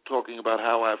book talking about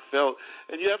how I felt.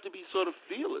 And you have to be sort of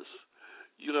fearless,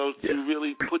 to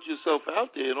really put yourself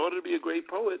out there. In order to be a great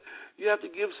poet, you have to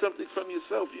give something from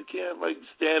yourself. You can't,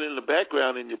 stand in the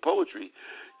background in your poetry.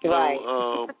 You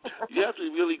have to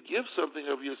really give something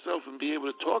of yourself and be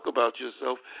able to talk about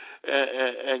yourself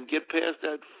and get past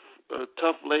that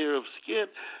tough layer of skin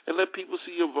and let people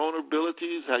see your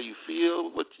vulnerabilities, how you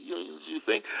feel, what you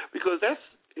think, because that's,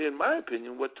 in my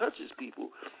opinion, what touches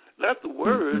people. Not the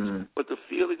words, but the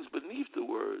feelings beneath the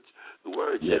words. The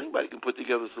words, anybody can put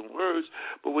together some words,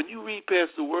 but when you read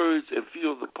past the words and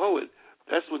feel the poet,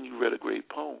 that's when you read a great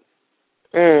poem.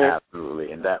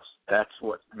 Absolutely, and that's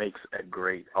what makes a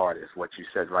great artist. What you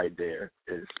said right there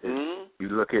is you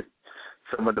look at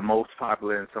some of the most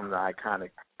popular and some of the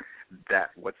iconic.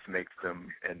 That's what makes them,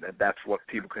 and that's what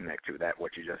people connect to. That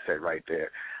what you just said right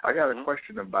there. I got a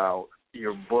question about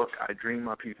your book. I dreamed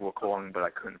my people were calling, but I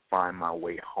couldn't find my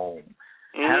way home.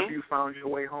 Have you found your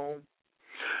way home?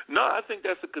 No, I think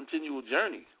that's a continual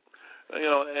journey.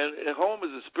 And home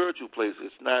is a spiritual place.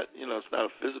 It's not, it's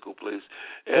not a physical place.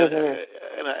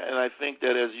 And I think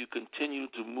that as you continue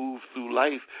to move through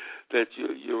life, that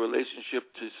your relationship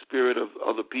to spirit of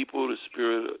other people, the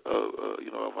spirit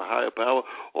of a higher power,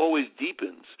 always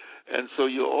deepens. And so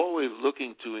you're always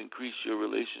looking to increase your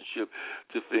relationship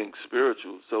to things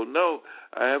spiritual. So no,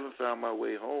 I haven't found my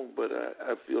way home, but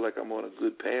I feel like I'm on a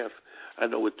good path. I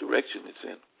know what direction it's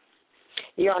in.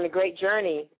 You're on a great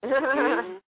journey.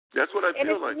 That's what I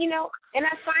feel like. And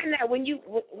I find that once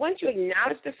you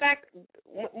acknowledge the fact,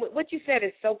 what you said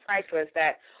is so priceless,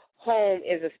 that home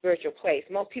is a spiritual place.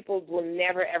 Most people will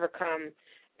never, ever come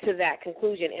to that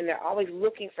conclusion, and they're always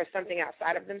looking for something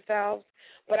outside of themselves.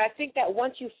 But I think that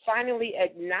once you finally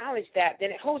acknowledge that, then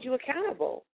it holds you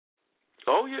accountable.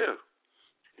 Oh, yeah.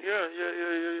 Yeah.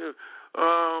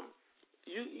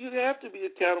 You have to be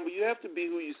accountable. You have to be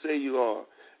who you say you are.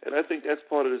 And I think that's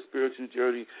part of the spiritual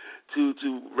journey, to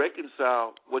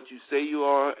reconcile what you say you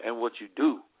are and what you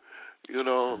do.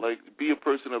 Be a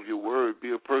person of your word,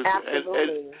 be a person.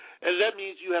 Absolutely. And that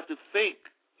means you have to think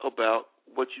about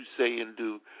what you say and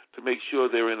do to make sure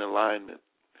they're in alignment,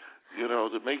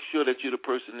 to make sure that you're the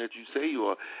person that you say you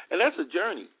are. And that's a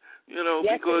journey,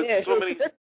 yes, because it is. so many...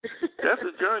 That's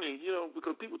a journey,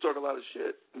 because people talk a lot of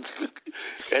shit and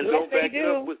yes, don't back it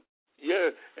up with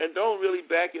and don't really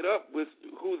back it up with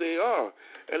who they are.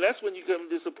 And that's when you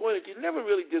become disappointed. You're never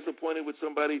really disappointed with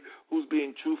somebody who's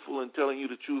being truthful and telling you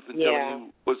the truth and telling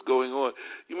you what's going on.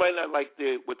 You might not like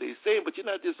what they say, but you're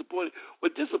not disappointed.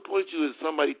 What disappoints you is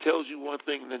somebody tells you one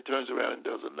thing and then turns around and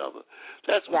does another.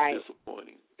 That's what's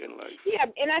disappointing in life. Yeah,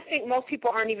 and I think most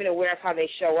people aren't even aware of how they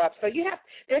show up. So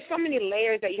there's so many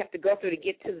layers that you have to go through to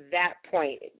get to that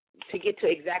point, to get to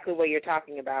exactly what you're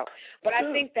talking about. But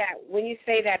I think that when you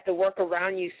say that the work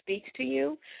around you speaks to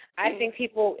you, I think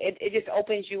people, it just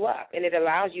opens you up, and it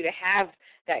allows you to have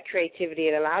that creativity.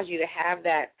 It allows you to have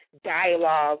that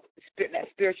dialogue, that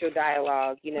spiritual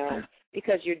dialogue,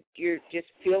 because you're just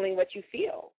feeling what you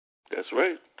feel. That's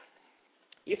right.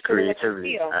 You're feeling what you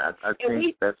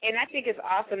Creativity. feel. And I think it's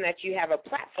awesome that you have a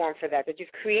platform for that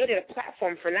you've created a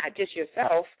platform for not just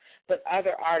yourself, but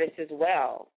other artists as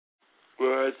well.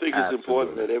 Well, I think it's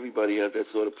important that everybody has that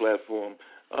sort of platform.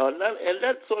 And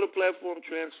that sort of platform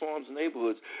transforms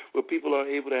neighborhoods where people are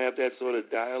able to have that sort of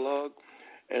dialogue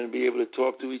and be able to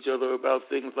talk to each other about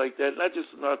things like that. Not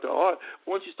just about the art.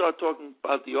 Once you start talking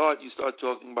about the art, you start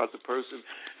talking about the person,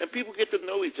 and people get to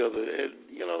know each other. And,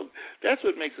 that's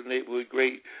what makes a neighborhood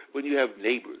great, when you have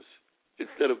neighbors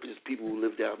instead of just people who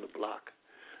live down the block.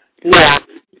 Yeah.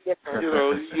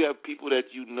 You have people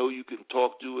that you can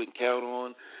talk to and count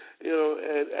on.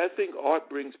 And I think art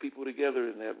brings people together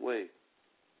in that way.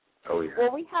 Oh, yeah.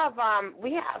 Well, we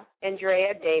have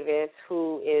Andrea Davis,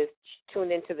 who is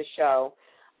tuned into the show.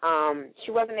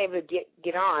 She wasn't able to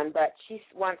get on, but she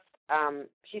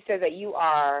says that you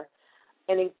are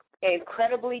an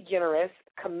incredibly generous,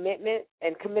 committed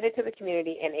to the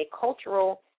community, and a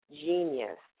cultural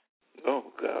genius.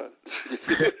 Oh, God.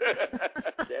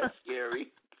 That's scary.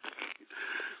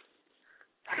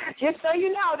 Just so you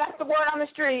know, that's the word on the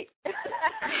street.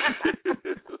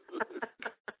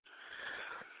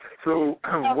 So,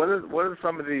 what are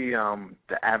some of the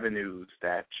avenues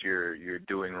that you're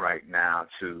doing right now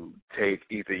to take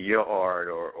either your art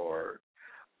or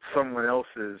someone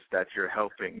else's that you're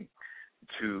helping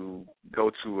to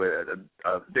go to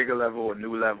a bigger level, a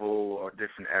new level, or a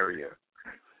different area?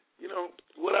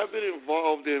 What I've been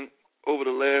involved in over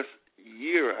the last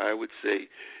year, I would say,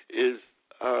 is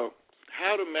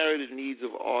how to marry the needs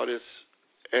of artists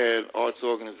and arts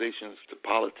organizations to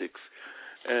politics.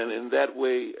 And in that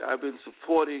way, I've been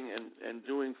supporting and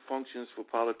doing functions for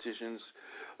politicians,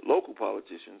 local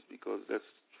politicians, because that's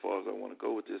as far as I want to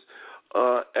go with this,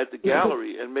 at the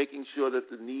gallery, and making sure that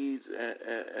the needs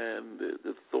and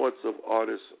the thoughts of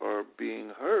artists are being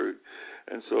heard.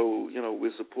 And so,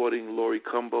 we're supporting Lori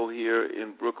Cumbo here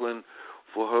in Brooklyn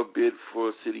for her bid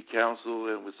for city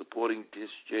council, and we're supporting Tish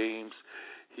James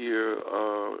here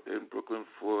in Brooklyn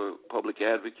for public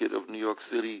advocate of New York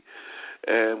City.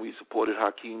 And we supported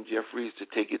Hakeem Jeffries to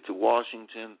take it to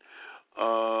Washington.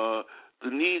 The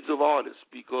needs of artists,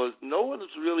 because no one is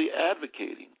really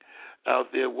advocating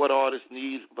out there what artists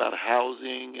need about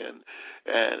housing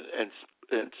and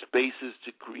spaces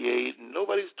to create. And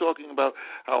nobody's talking about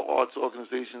how arts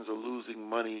organizations are losing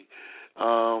money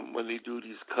when they do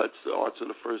these cuts. The arts are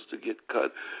the first to get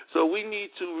cut. So we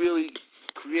need to really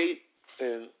create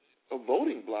a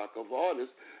voting block of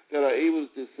artists that are able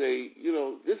to say,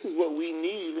 this is what we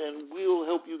need, and we'll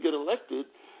help you get elected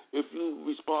if you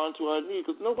respond to our need.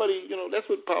 Because nobody, that's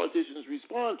what politicians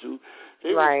respond to.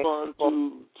 They respond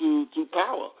to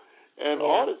power. And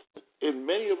artists in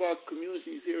many of our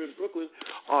communities here in Brooklyn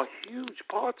are huge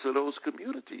parts of those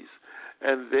communities.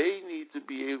 And they need to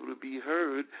be able to be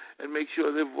heard and make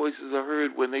sure their voices are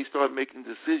heard when they start making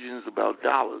decisions about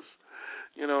dollars.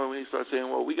 When they start saying,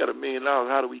 well, we got $1 million,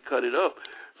 how do we cut it up?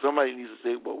 Somebody needs to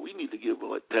say, well, we need to give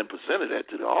like 10% of that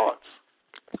to the arts.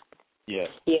 Yeah.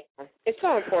 Yeah. It's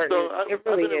so important. So I've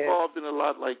been involved in a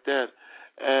lot like that.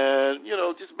 And,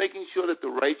 just making sure that the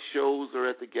right shows are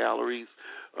at the galleries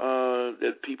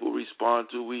that people respond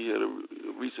to. We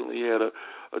recently had a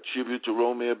tribute to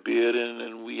Romare Bearden,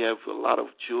 and we have a lot of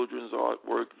children's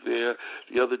artwork there.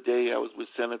 The other day I was with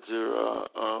Senator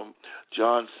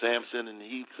John Sampson, and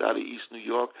he's out of East New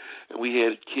York, and we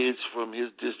had kids from his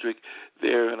district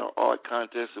there in an art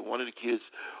contest, and one of the kids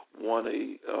won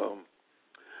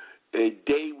a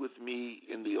day with me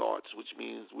in the arts, which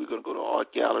means we're going to go to art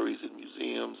galleries and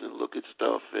museums and look at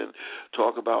stuff and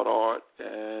talk about art.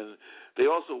 And they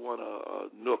also won a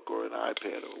Nook or an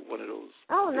iPad or one of those.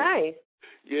 Oh, nice.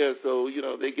 Yeah, so,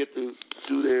 they get to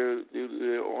do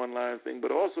their online thing,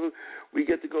 but also we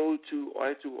get to go to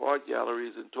art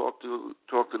galleries and talk to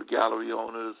the gallery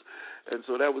owners, and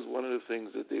so that was one of the things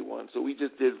that they won. So we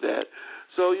just did that.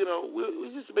 So,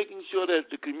 we're just making sure that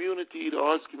the community, the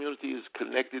arts community, is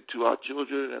connected to our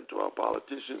children and to our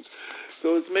politicians.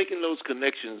 So it's making those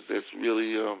connections that's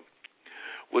really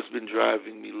what's been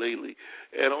driving me lately.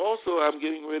 And also I'm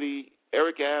getting ready.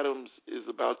 Eric Adams is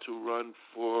about to run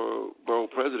for borough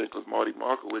president because Marty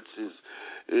Markowitz is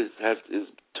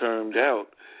termed out.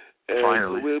 And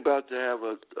finally. So we're about to have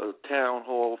a town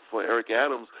hall for Eric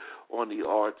Adams on the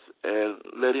arts and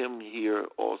let him hear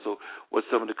also what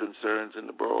some of the concerns in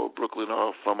the borough of Brooklyn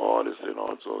are from artists and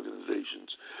arts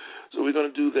organizations. So we're going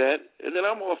to do that. And then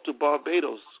I'm off to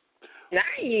Barbados.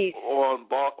 Nice. On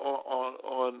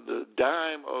the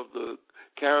dime of the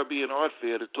Caribbean Art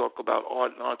Fair to talk about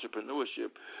art and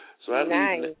entrepreneurship. So I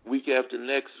leave week after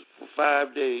next for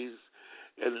 5 days.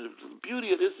 And the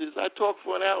beauty of this is I talk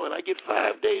for an hour and I get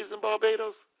 5 days in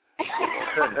Barbados.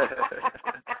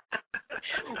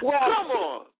 Well, come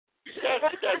on.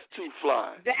 That's too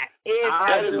fly. That is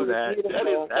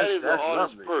beautiful. That is an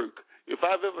artist perk. If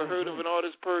I've ever heard of an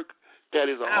artist perk, that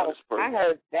is an artist perk. I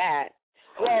heard that.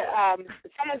 Well,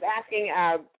 someone's asking,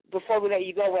 before we let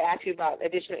you go, we'll ask you about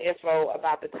additional info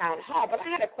about the town hall. But I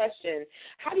had a question.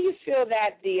 How do you feel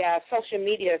that the social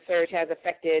media surge has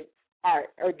affected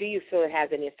art, or do you feel it has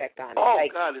any effect on it? Oh,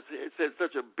 God, it's had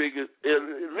such a big, at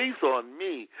least on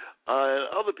me and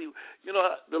other people. You know,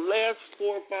 the last 4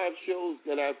 or 5 shows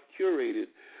that I've curated,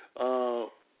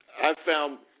 I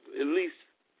found at least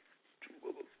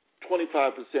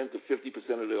 25% to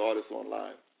 50% of the artists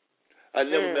online. I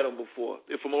never met them before.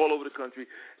 They're from all over the country,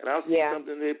 and I'll see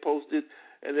something they posted,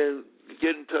 and then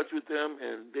get in touch with them,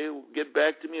 and they'll get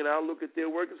back to me, and I'll look at their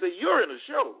work and say, "You're in a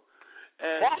show."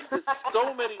 And there's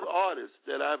so many artists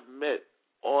that I've met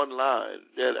online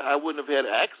that I wouldn't have had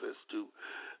access to.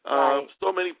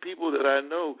 So many people that I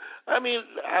know. I mean,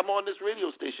 I'm on this radio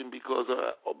station because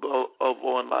of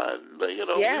online. You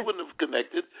know, we wouldn't have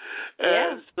connected.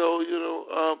 And so, you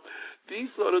know,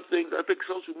 these sort of things, I think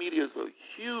social media is a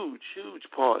huge, huge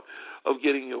part of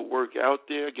getting your work out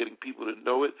there, getting people to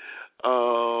know it,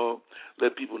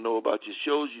 let people know about your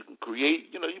shows. You can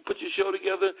create, you know, you put your show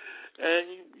together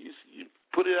and you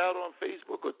put it out on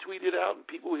Facebook or tweet it out, and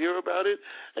people hear about it,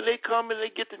 and they come and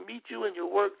they get to meet you and your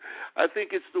work. I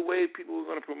think it's the way people are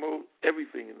going to promote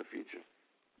everything in the future.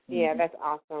 Yeah, that's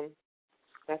awesome.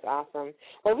 That's awesome.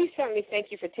 Well, we certainly thank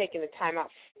you for taking the time out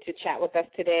to chat with us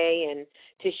today and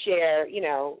to share, you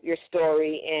know, your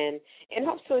story and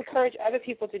hopes to encourage other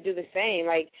people to do the same,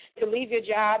 like to leave your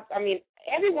job. I mean,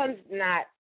 everyone's not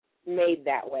made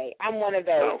that way. I'm one of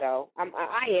those, though. I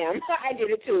am. I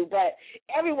did it, too. But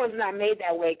everyone's not made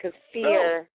that way because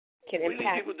fear can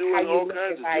impact people doing how you all look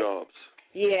kinds at of life. jobs.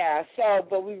 Yeah, so,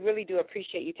 but we really do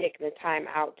appreciate you taking the time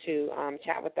out to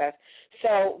chat with us.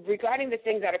 So regarding the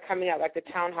things that are coming up, like the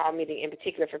town hall meeting in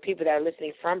particular, for people that are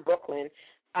listening from Brooklyn,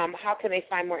 how can they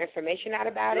find more information out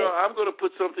about it? I'm going to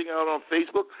put something out on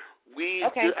Facebook.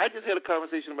 I just had a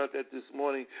conversation about that this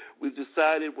morning. We've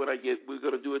decided we're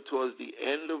going to do it towards the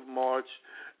end of March.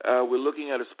 We're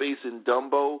looking at a space in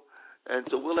Dumbo, and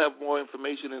so we'll have more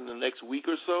information in the next week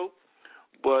or so.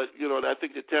 But, you know, I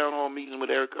think the town hall meeting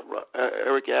with Eric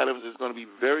Adams is going to be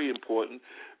very important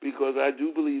because I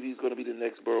do believe he's going to be the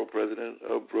next borough president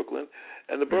of Brooklyn.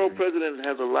 And the borough president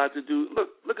has a lot to do.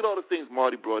 Look at all the things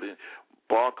Marty brought in.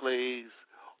 Barclays.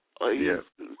 He's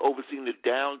overseeing the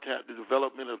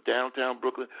development of downtown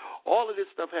Brooklyn. All of this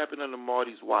stuff happened under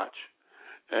Marty's watch.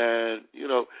 And, you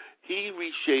know, he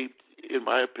reshaped, in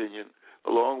my opinion,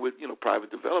 along with, you know,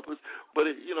 private developers, but,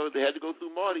 they had to go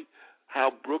through Marty, how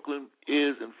Brooklyn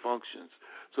is and functions.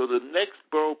 So the next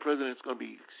borough president is going to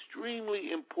be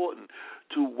extremely important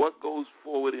to what goes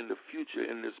forward in the future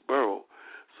in this borough.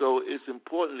 So it's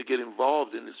important to get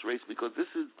involved in this race because this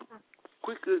is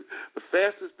the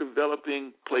fastest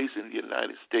developing place in the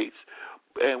United States.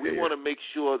 And we want to make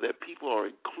sure that people are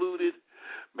included,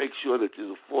 make sure that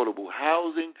there's affordable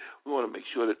housing. We want to make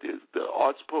sure that the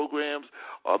arts programs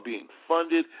are being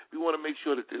funded. We want to make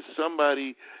sure that there's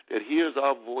somebody that hears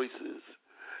our voices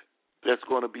that's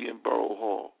going to be in Borough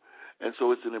Hall. And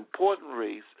so it's an important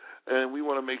race, and we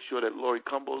want to make sure that Lori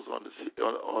Cumbo's on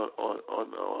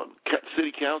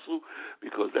city council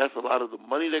because that's a lot of the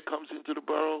money that comes into the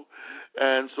borough.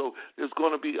 And so there's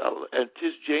going to be, and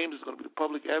Tish James is going to be the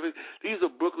public advocate. These are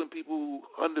Brooklyn people who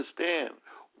understand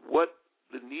what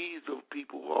the needs of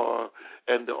people are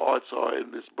and the arts are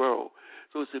in this borough.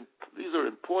 So these are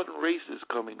important races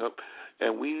coming up,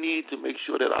 and we need to make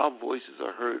sure that our voices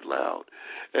are heard loud.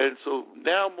 And so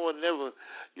now more than ever,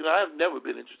 I've never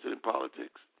been interested in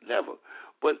politics, never.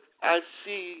 But I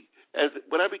see,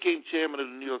 when I became chairman of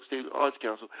the New York State Arts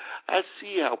Council, I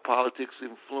see how politics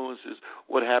influences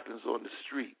what happens on the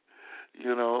street,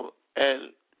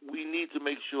 and we need to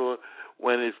make sure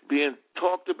when it's being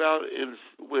talked about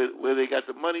where they got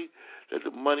the money, that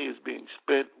the money is being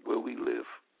spent where we live.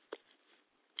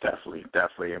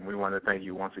 Definitely. And we want to thank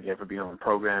you once again for being on the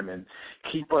program and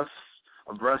keep us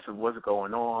abreast of what's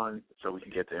going on so we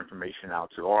can get the information out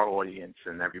to our audience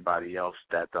and everybody else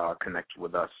that connects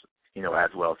with us, as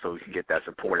well, so we can get that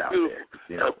support out there.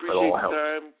 I appreciate your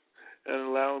time and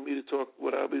allowing me to talk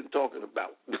what I've been talking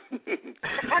about.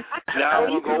 Now I'm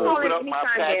going to go open up my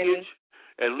package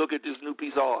and look at this new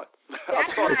piece of art.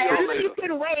 That's right. I know you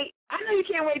can wait. I know you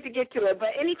can't wait to get to it, but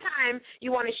anytime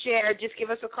you want to share, just give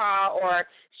us a call or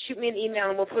shoot me an email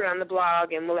and we'll put it on the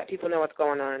blog and we'll let people know what's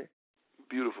going on.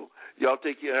 Beautiful. Y'all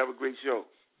take care. Have a great show.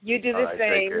 You do the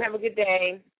same. Have a good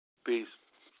day. Peace.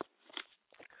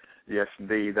 Yes,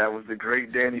 indeed. That was the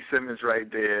great Danny Simmons right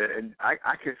there. And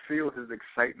I could feel his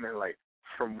excitement, like,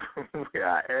 from where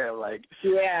I am. Like,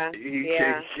 he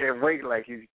can't wait. Like,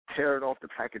 he's tearing off the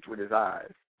package with his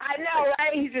eyes. I know,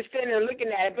 right? He's just sitting there looking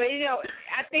at it. But,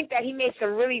 I think that he made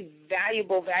some really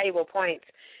valuable points.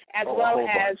 as well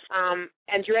as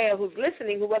Andrea, who's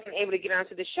listening, who wasn't able to get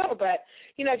onto the show, but,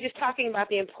 just talking about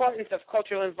the importance of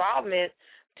cultural involvement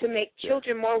to make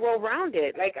children more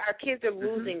well-rounded. Like, our kids are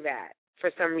losing that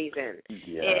for some reason.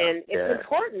 Yeah, and it's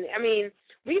important. I mean,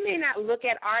 we may not look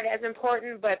at art as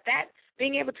important, but that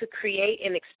being able to create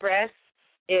and express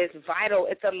is vital.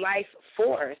 It's a life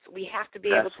force. We have to be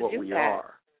able to do that.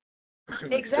 That's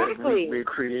what we are. Exactly. We're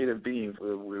creative beings.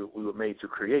 We were made to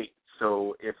create.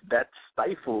 So if that's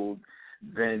stifled,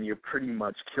 then you're pretty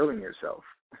much killing yourself.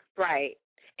 Right.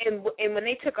 And when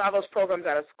they took all those programs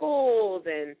out of schools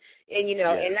and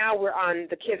now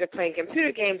the kids are playing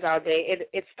computer games all day,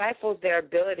 it stifles their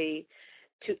ability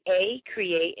to A,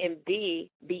 create, and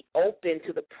B, be open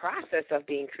to the process of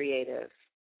being creative.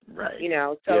 Right.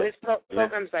 So his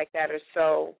programs like that are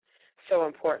so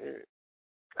important.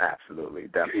 Absolutely,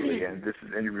 definitely. And this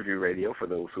is Indie Review Radio for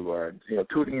those who are,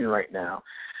 tuning in right now.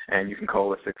 And you can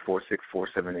call us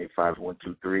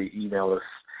 646-478-5123. Email us,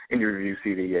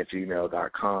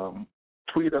 indiereviewcd@gmail.com.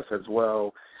 Tweet us as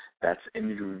well. That's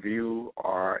Indie Review,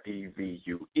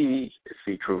 REVUE. It's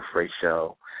C Truth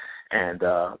Rachel. And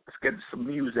let's get some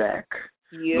music.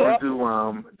 Yeah. We'll do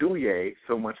Douye,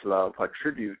 So Much Love, a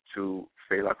tribute to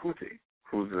Fela Kuti,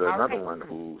 who's another one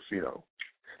who's,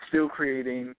 still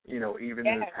creating, even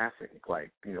in his passing,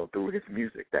 through his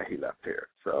music that he left here.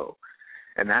 So,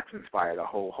 and that's inspired a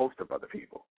whole host of other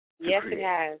people. Yes, it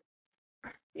has.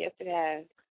 Yes, it has.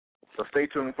 So stay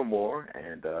tuned for more,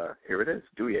 and here it is,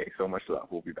 Douye, So Much Love.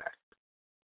 We'll be back.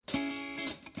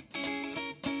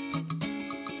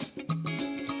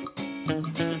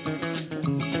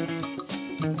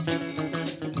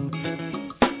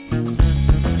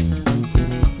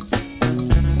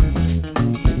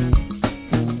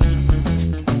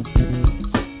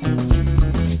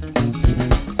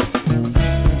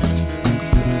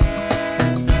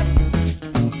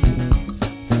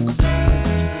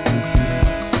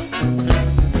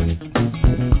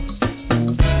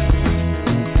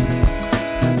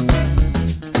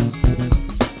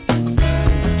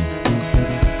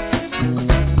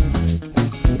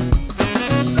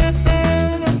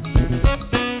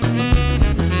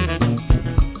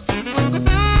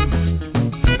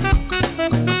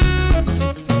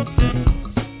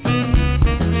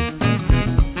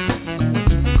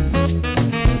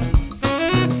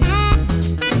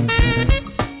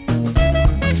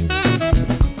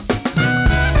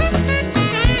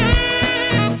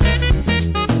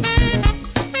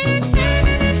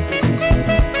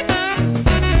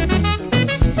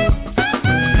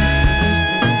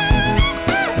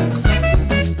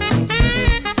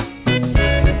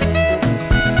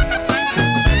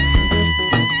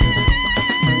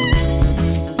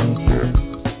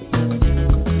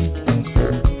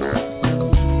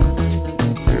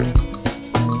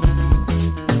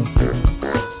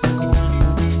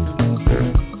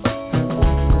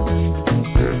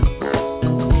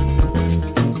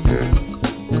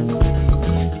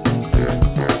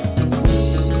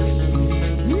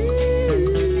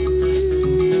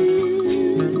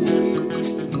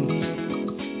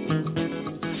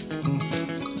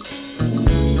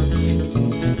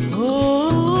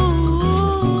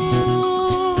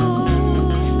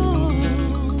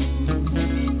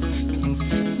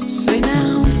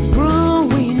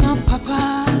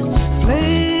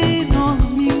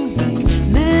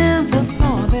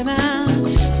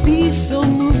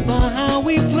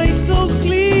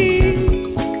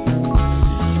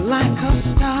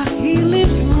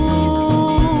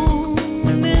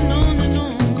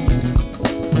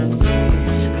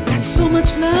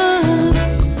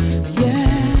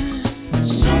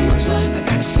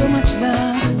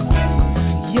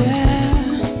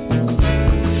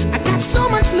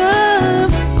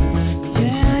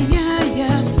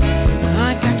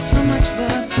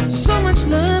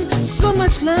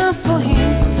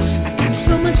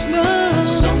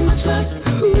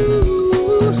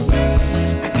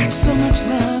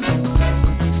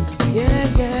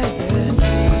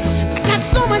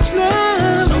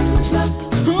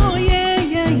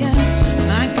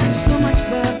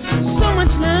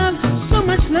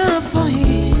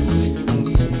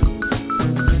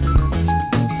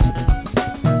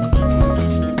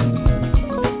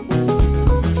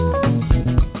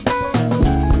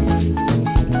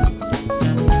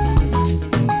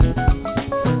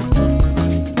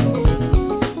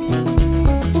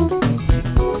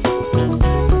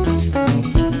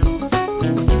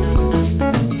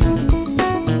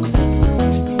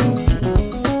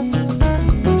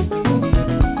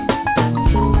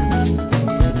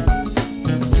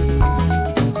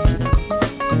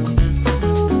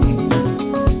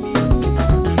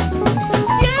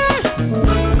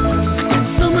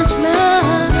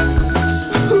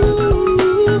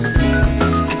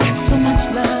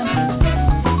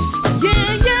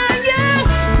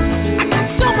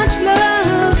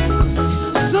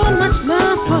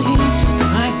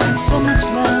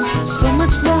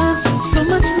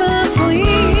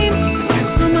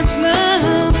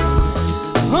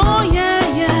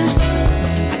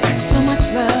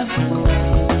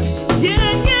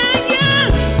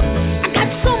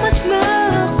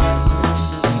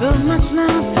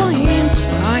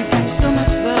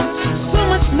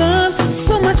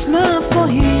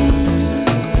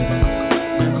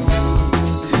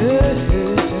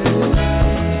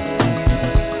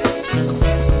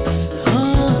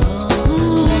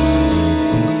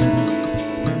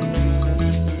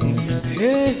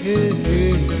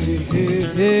 Me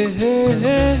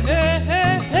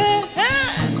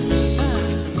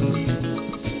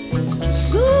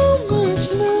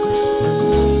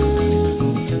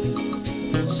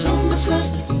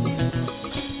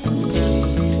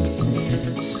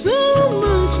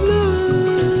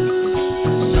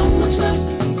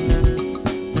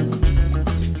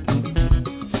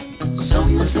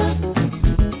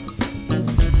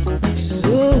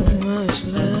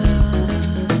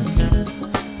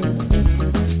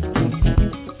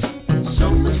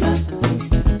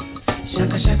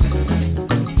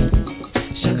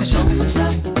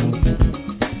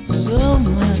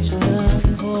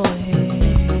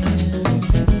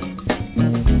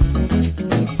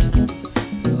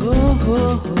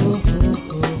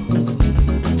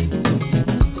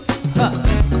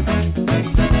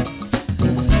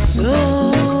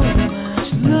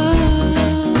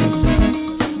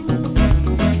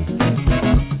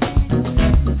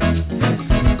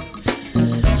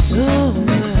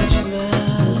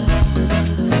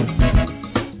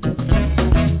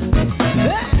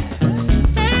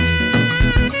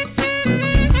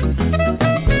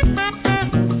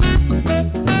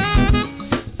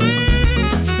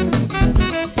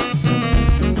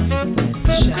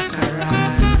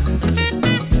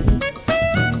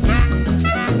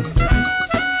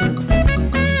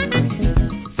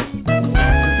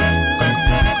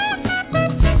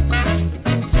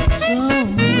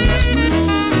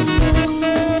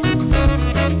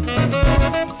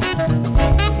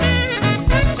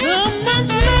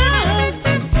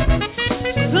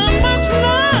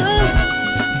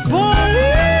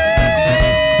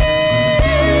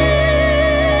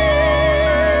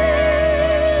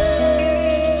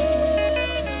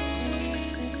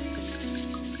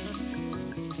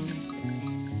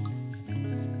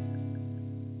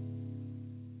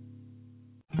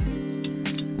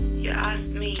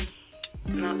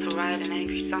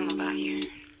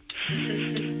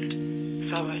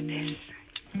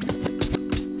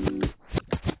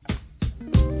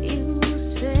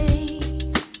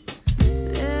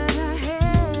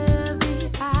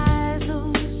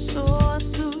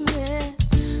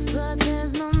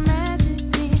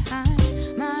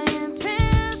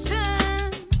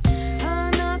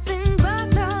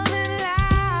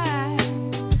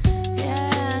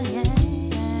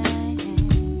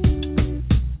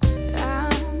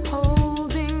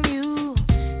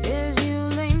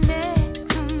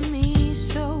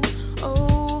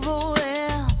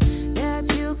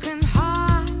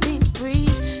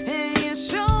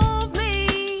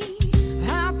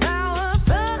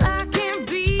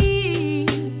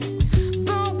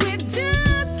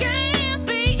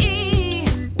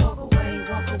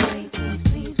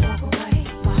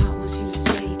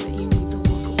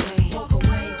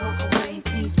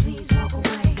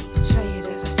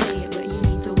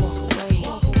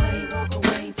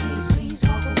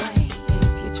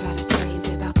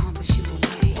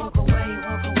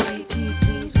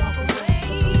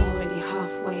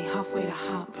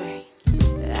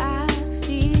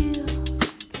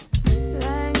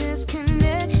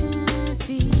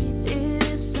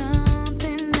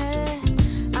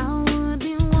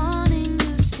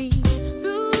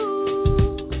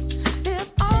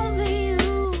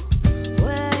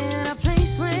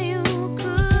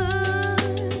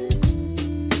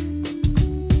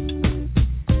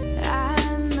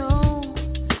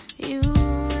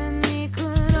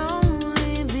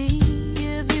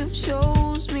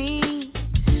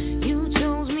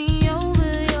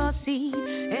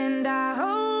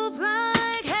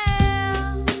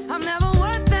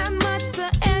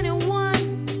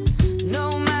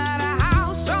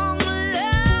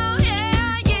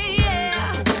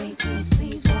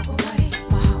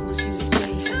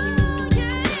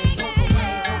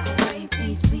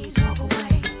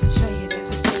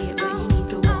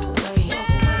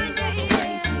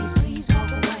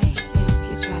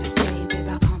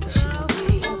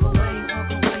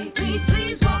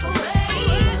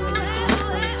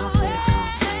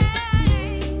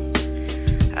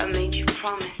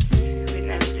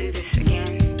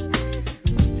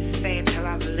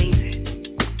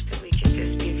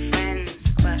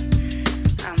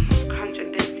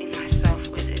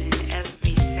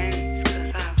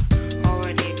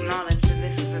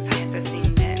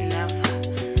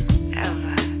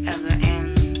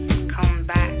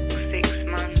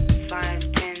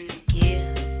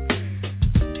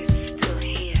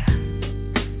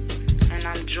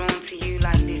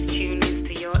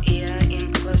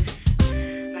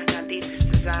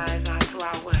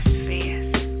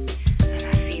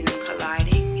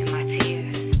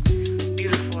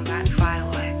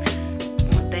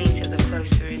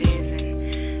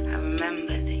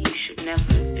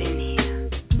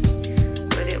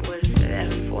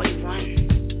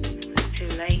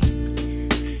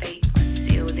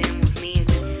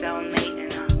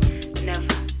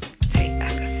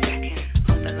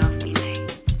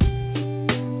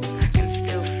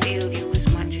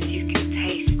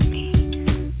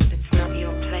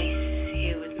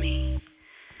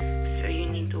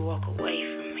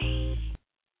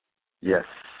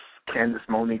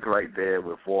right there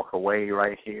with Walk Away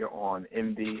right here on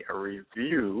Indie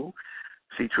Review.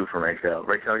 See Truth from Rachel.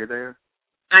 Rachel, you there?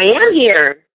 I am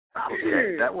here.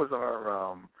 Okay, that was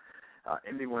our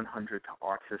Indie 100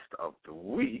 Artist of the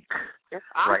Week. That's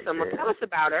awesome. Right, well, tell us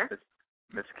about her.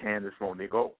 Miss Candace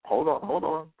Monique. Oh, hold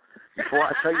on. Before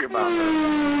I tell you about her.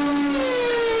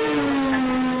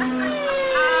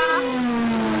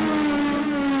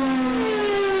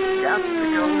 Got to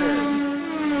go in.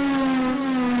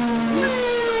 This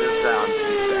sound in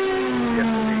 2 seconds. Yes,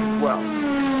 indeed. Well,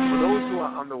 for those who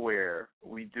are unaware,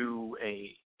 we do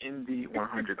a Indie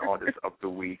 100 Artists of the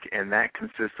Week, and that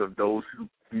consists of those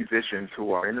musicians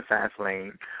who are in the fast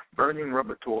lane, burning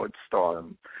rubber towards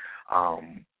stardom,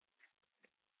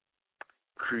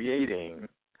 creating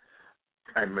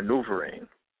and maneuvering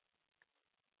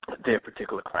their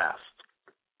particular craft.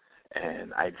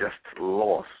 And I just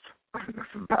lost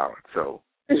some power, so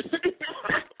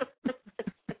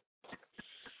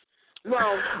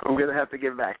well, I'm gonna have to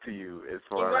get back to you as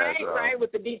far as right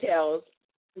with the details.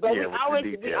 But yeah,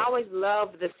 we always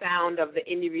love the sound of the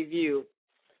Indie Review,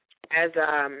 as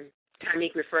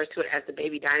Tanique refers to it as the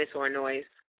baby dinosaur noise.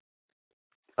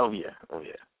 Oh yeah.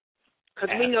 Because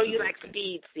we know you like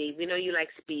speed, see. We know you like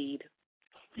speed.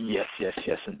 Yes,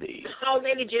 indeed. Oh,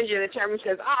 Lady Ginger, the chairman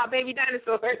says, baby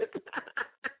dinosaurs.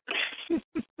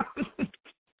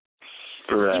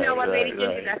 Right, you know what, Lady Ginger,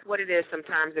 right. that's what it is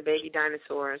sometimes, the baby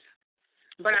dinosaurs.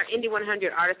 But our Indie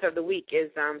 100 Artist of the Week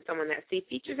is someone that C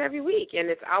features every week, and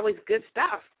it's always good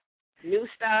stuff, new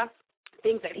stuff,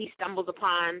 things that he stumbles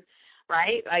upon,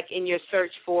 right? Like in your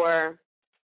search for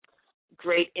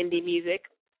great indie music.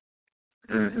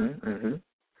 Mm-hmm.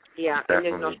 Yeah,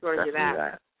 definitely, and there's no shortage of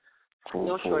that.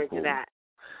 Cool, shortage of that.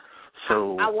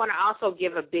 So I want to also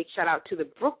give a big shout out to the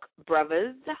Brook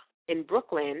Brothers in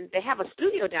Brooklyn. They have a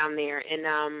studio down there,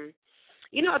 and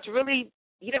it's really,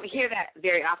 you don't hear that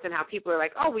very often. How people are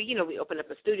like, we opened up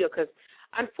a studio, because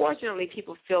unfortunately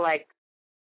people feel like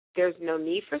there's no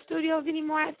need for studios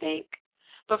anymore, I think.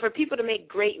 But for people to make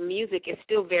great music, it's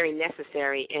still very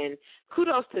necessary, and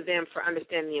kudos to them for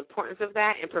understanding the importance of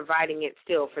that and providing it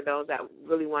still for those that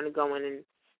really want to go in and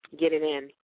get it in.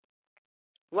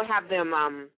 We'll have them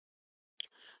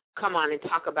come on and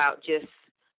talk about just,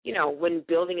 when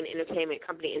building an entertainment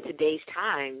company in today's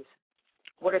times,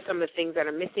 what are some of the things that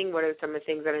are missing, what are some of the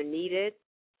things that are needed,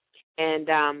 and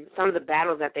some of the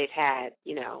battles that they've had,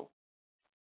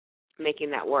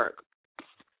 making that work.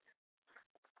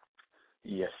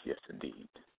 Yes, indeed.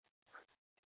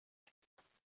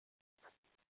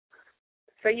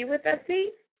 So you with us,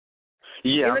 C?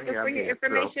 Yeah, you looking for your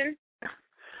information? So,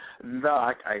 no,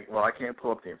 I can't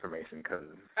pull up the information because.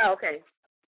 Oh, okay.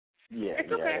 Yeah,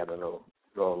 it's okay. I got a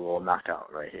little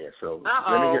knockout right here. So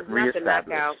let me get reestablished.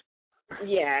 Knockout.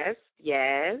 Yes.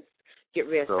 Get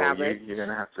reestablished. So you're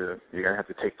gonna have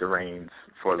to take the reins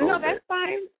for a little bit. No, that's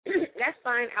fine. That's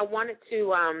fine. I wanted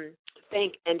to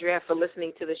thank Andrea for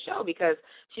listening to the show, because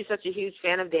she's such a huge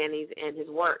fan of Danny's and his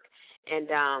work,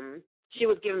 and she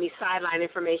was giving me sideline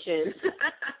information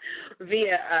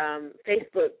via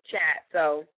Facebook chat.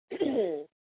 So,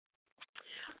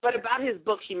 but about his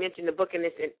book, she mentioned the book, and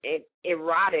it's an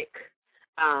erotic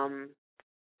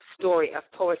story of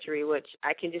poetry, which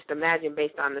I can just imagine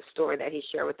based on the story that he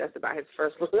shared with us about his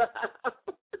first love.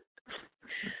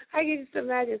 I can just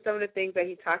imagine some of the things that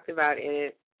he talked about in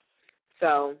it.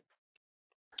 So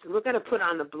we're going to put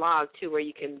on the blog, too, where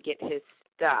you can get his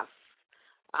stuff.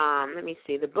 Let me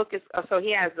see. The book is, so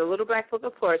he has the Little Black Book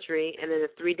of Poetry and then the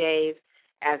 3 Days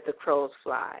as the Crows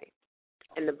Fly.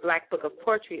 And the Black Book of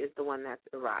Poetry is the one that's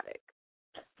erotic.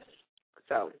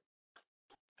 So,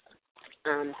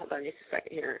 hold on just a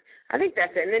second here. I think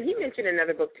that's it. And then he mentioned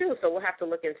another book, too, so we'll have to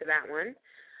look into that one.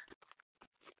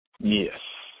 Yes.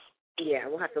 Yeah,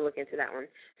 we'll have to look into that one.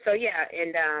 So, yeah,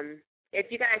 and if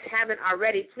you guys haven't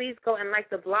already, please go and like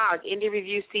the blog,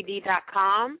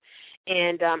 indiereviewcd.com.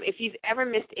 And if you've ever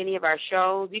missed any of our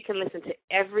shows, you can listen to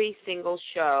every single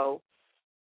show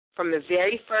from the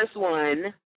very first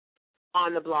one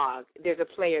on the blog. There's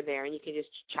a player there, and you can just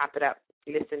chop it up,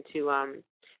 listen to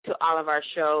all of our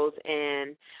shows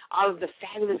and all of the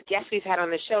fabulous guests we've had on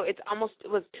the show. It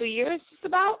was 2 years just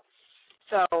about.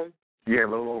 So yeah, a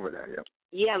little over that, yeah.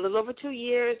 Yeah, a little over 2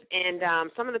 years, and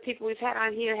some of the people we've had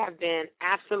on here have been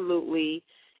absolutely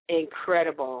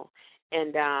incredible.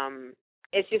 And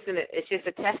it's just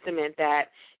a testament that,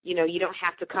 you don't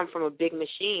have to come from a big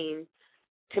machine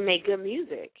to make good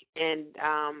music. And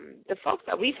the folks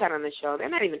that we've had on the show, they're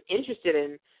not even interested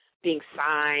in being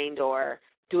signed or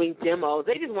doing demos.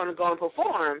 They just want to go and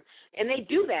perform, and they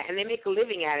do that, and they make a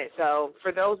living at it. So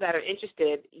for those that are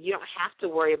interested, you don't have to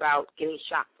worry about getting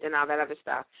shocked and all that other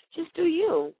stuff. Just do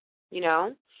you. you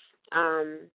know.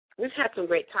 We've had some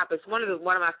great topics. One of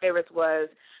my favorites was,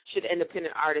 should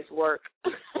independent artists work?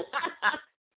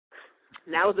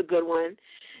 That was a good one.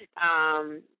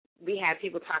 We had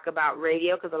people talk about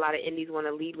radio because a lot of indies want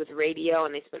to lead with radio,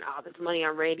 and they spend all this money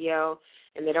on radio,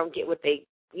 and they don't get what they,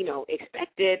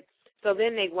 expected. So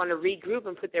then they want to regroup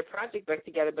and put their project back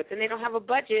together, but then they don't have a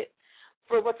budget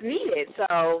for what's needed.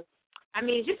 So,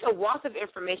 just a wealth of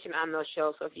information on those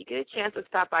shows. So if you get a chance to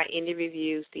stop by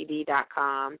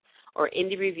indiereviewcd.com or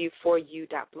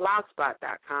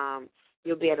indiereviewforyou.blogspot.com,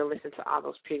 you'll be able to listen to all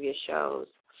those previous shows.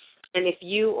 And if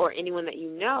you or anyone that you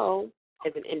know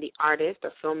is an indie artist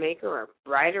or filmmaker or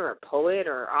writer or poet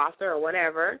or author or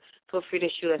whatever, feel free to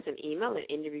shoot us an email at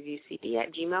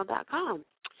indiereviewcd@gmail.com.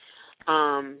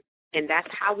 And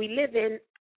that's how we live in.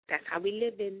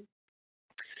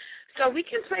 So we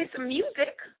can play some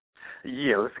music.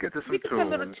 Yeah, let's get to some tunes. We can put a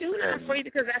little tune on for you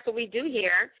because that's what we do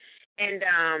here. And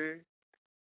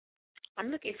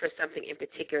I'm looking for something in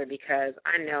particular because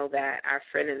I know that our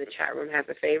friend in the chat room has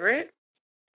a favorite.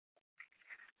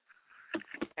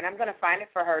 And I'm going to find it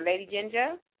for her. Lady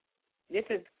Ginger, this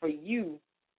is for you.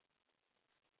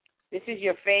 This is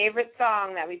your favorite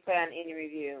song that we play on Indie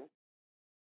Review.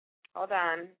 Hold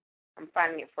on. I'm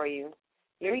finding it for you.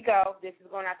 Here we go. This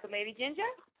is going out to Lady Ginger.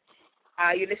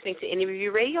 You're listening to Indie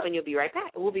Review Radio, and you'll be right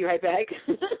back. We'll be right back.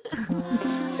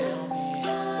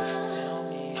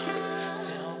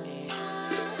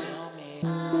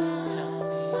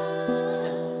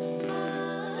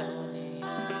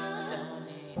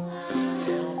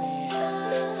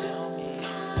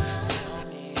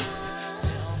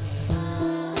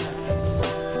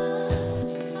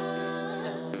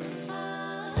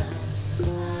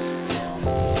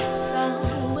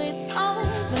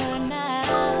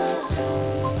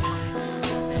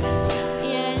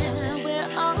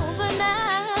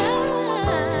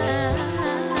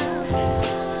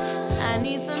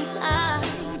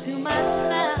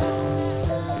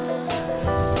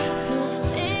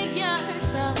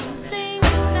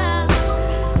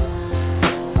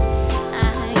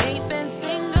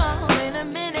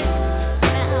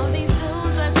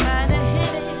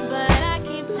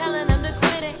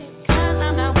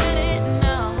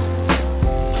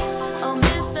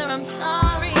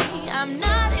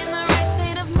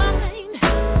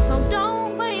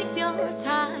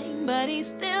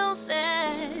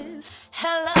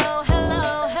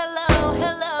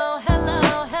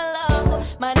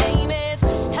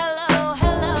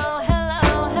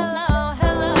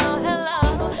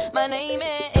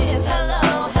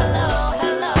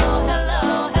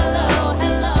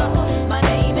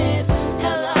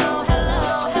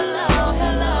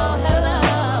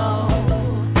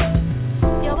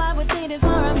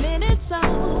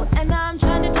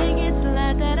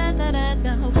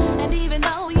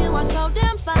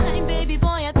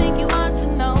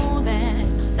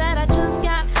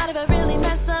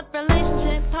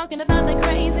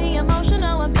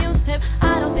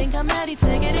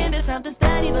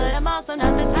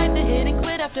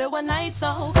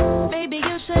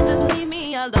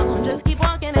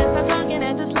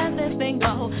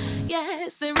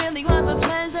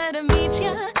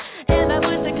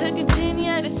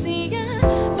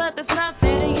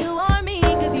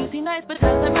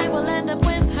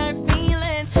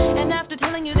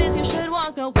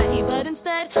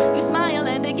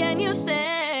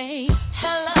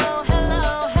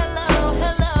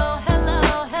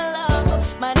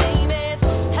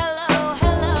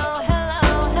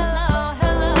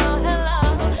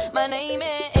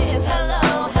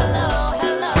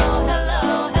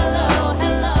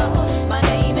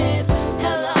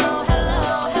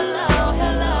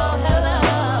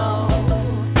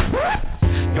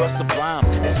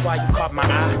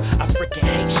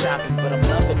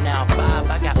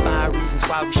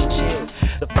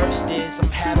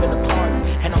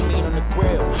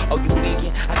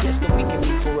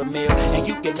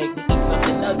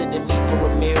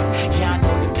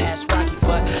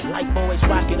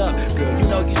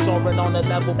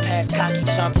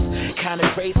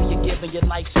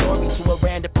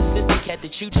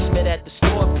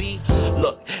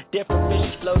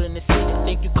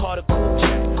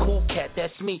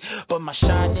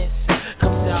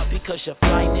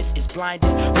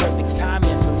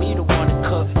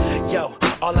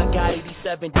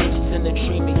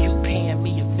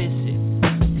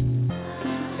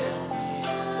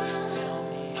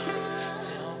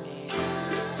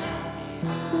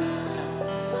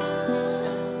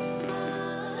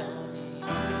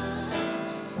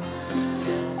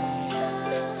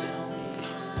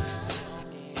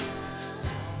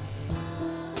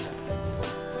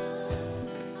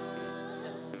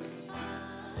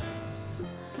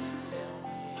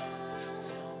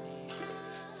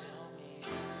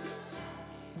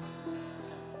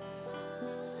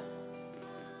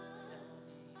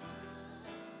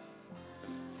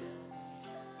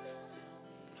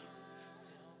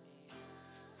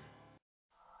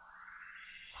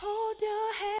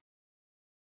 your head.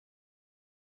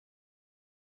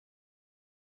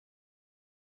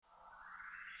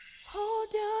 Hold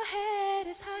your head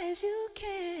as high as you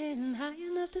can, high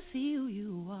enough to see who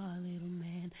you are, little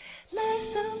man.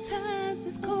 Life sometimes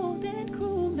is cold and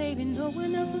cruel, maybe no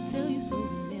one else will tell you, so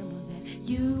remember that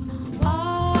you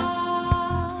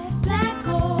are black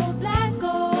gold, black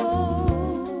gold.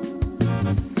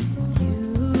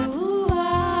 You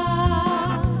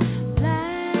are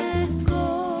black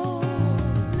gold.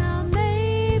 Now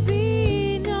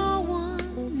maybe no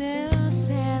one else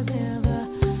has ever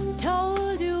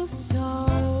told you so,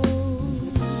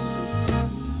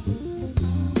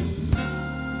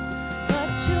 but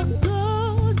you're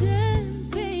golden,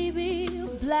 baby,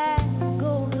 black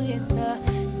gold with the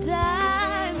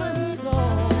diamond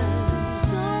gold.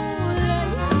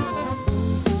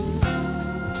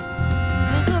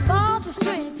 Think of all the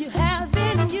strength you have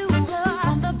in you,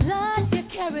 all the blood you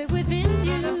carry within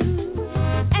you.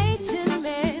 Ancient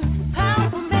men,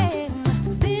 powerful men,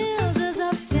 builders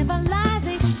of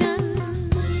civilization.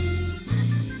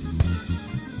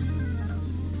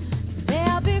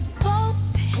 There'll be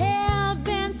folks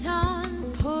hell-bent on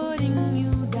putting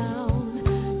you down.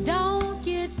 Don't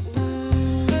get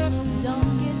burned,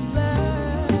 don't get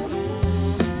burned.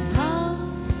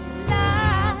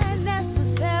 Not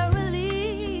necessarily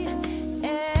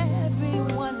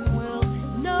everyone will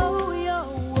know your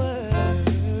worth.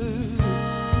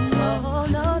 No,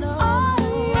 no, no.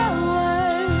 Your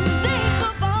worth. Think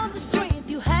of all the strength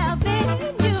you have in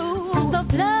you, the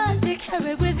blood you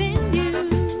carry within you.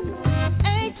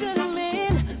 Ancient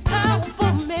men,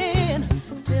 powerful men,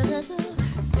 builders of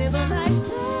civilization.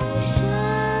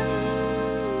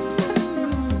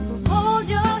 Hold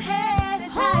your head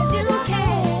as high as you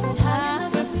can, high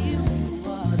enough to see who you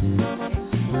are.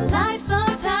 Life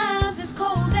sometimes is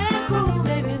cold and cruel,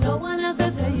 baby, no one else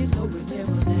will tell you, so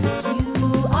remember that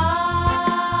you are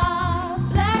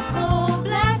black gold,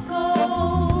 black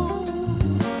gold.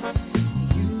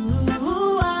 You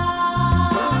are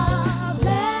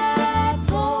black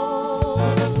gold.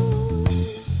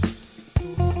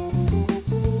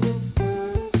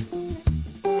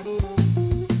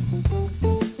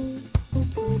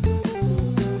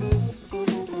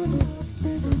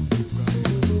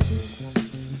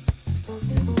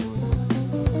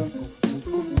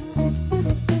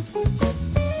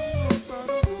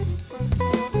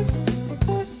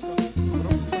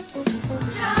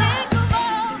 Think of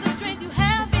all the strength you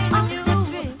have in you,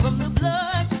 from the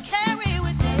blood you carry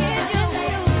within you.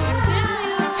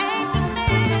 Ancient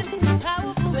men,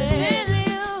 powerful men,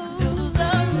 builders of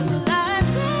civilization.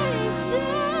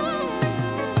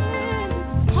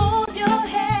 Hold your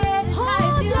head as high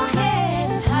as you can,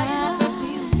 high enough to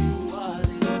see who you are,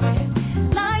 little man.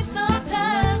 Life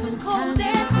sometimes is cold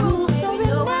and cruel, so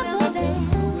remember that.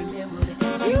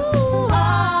 You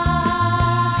are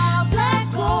black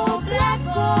gold, black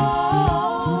gold.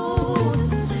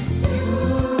 You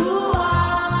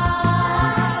are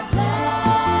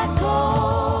black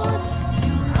gold.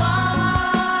 You are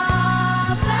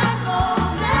black gold,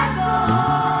 black gold.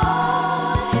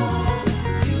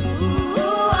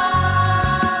 You are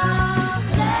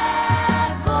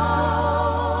black gold.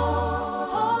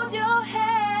 Hold your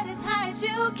head as high as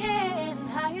you can,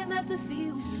 high enough to see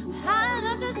you, high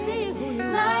enough to see who you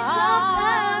are. Life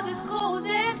sometimes is cold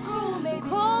and cruel, maybe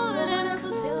colder than us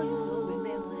will tell you, so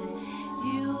remember that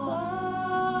you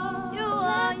are, you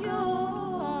are, you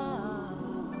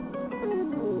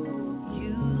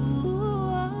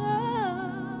are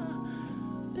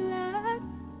black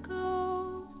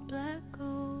gold, black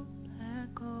gold, black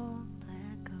gold,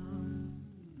 black gold.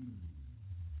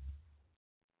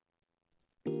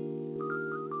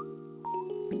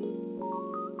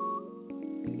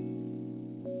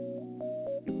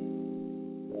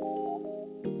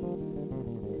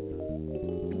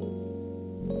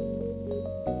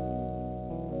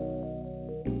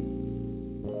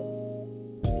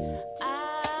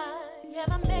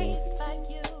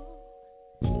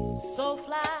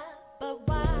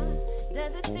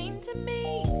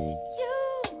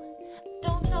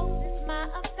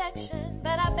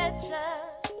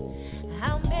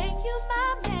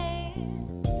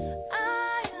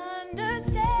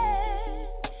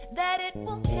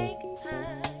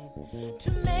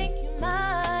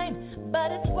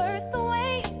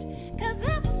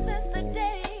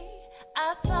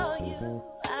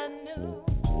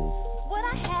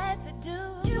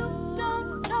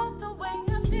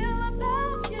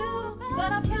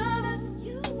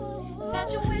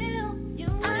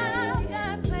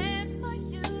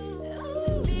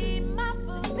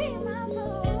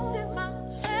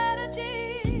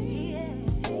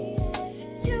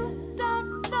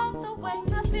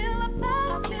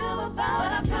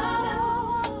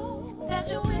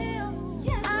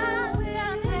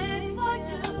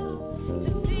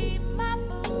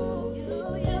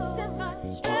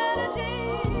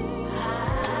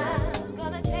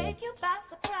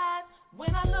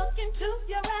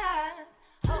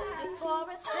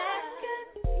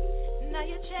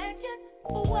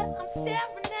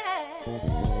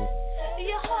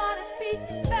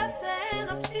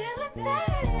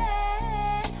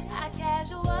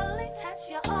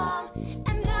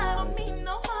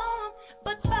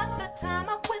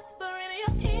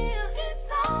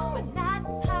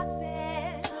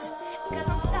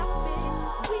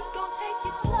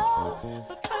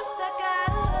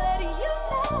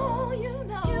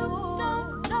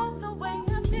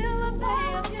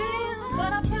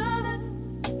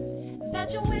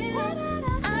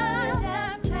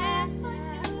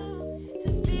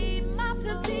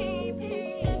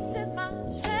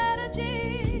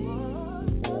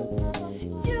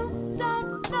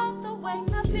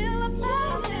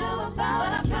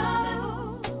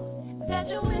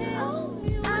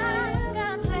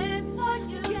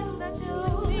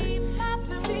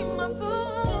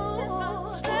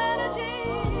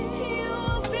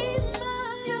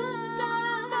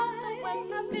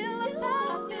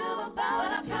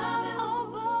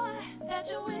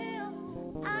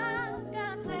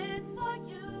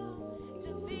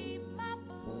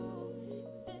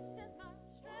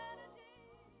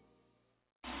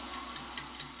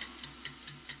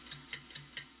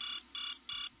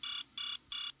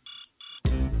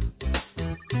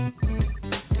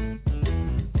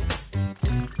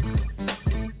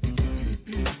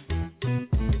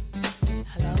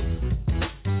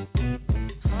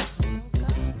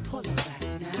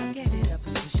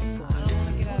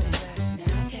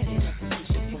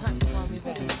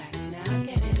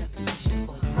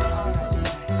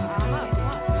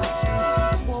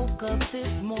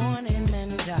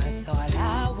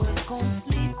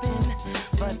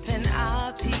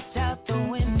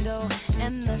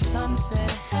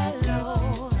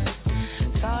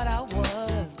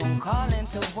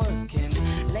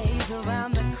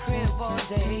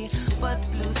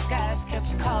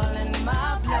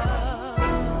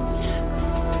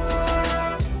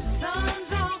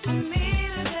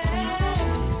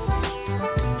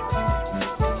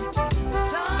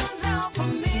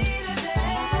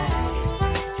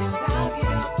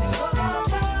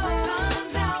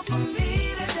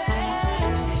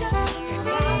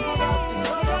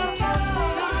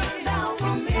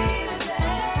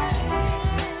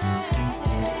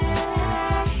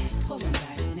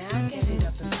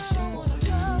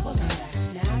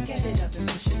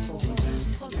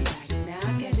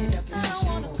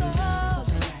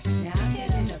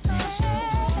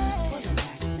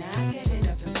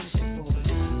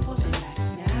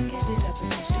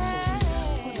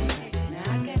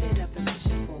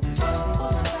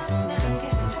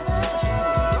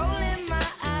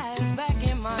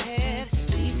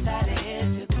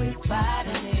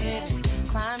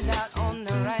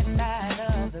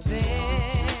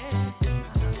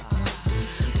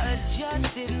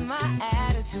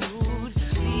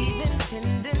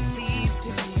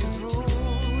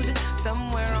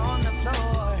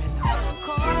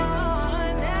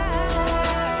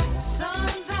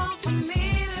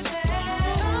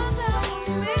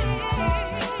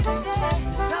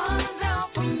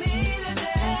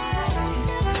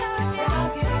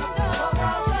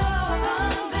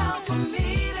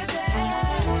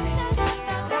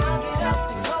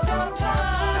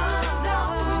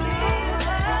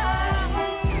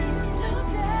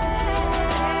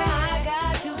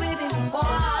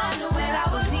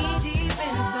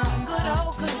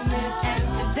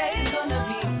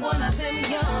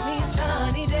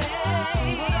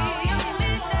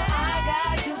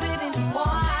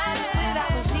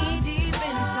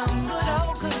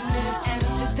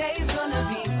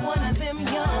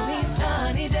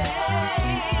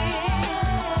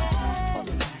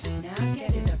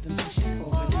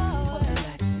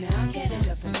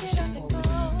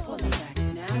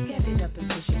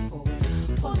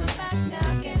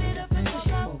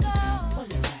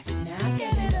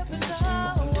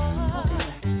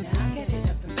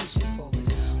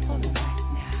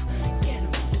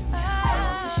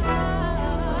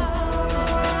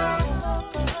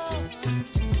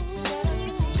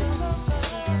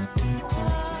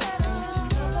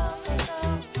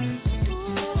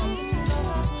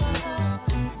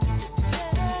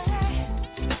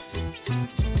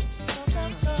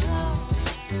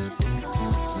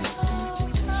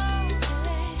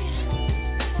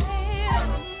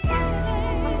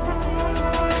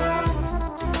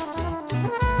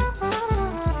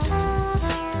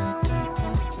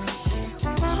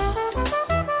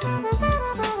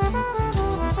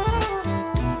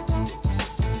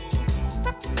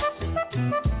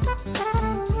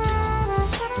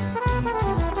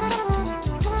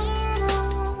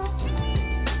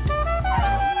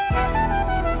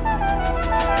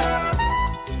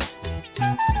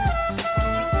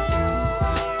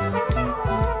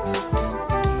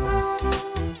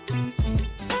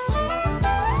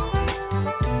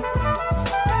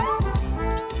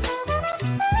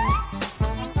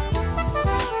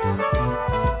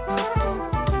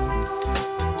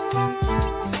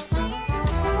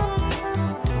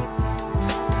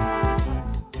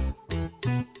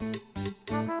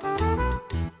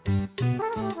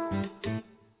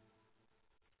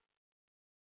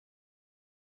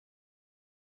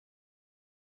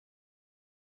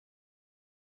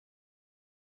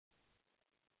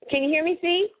 Can you hear me,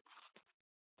 C?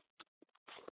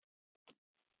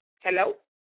 Hello?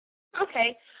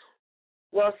 Okay.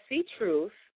 Well, C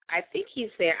Truth, I think he's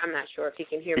there. I'm not sure if he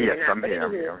can hear me or not. Yes, I'm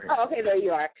here. Oh, okay, there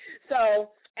you are. So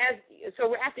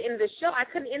we're at the end of the show. I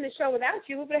couldn't end the show without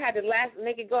you. We would have had to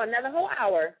make it go another whole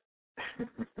hour.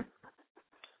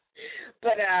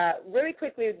 But really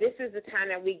quickly, this is the time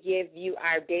that we give you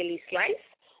our daily slice,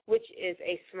 which is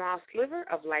a small sliver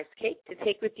of life's cake to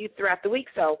take with you throughout the week.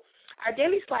 So our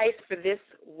daily slice for this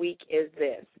week is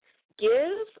this.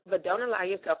 Give, but don't allow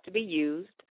yourself to be used.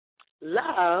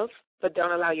 Love, but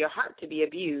don't allow your heart to be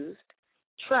abused.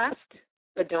 Trust,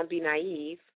 but don't be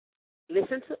naive.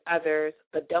 Listen to others,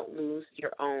 but don't lose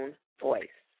your own voice.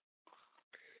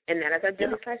 And that is our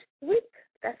daily slice for the week.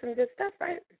 That's some good stuff,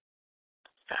 right?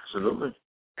 Absolutely.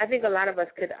 I think a lot of us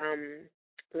could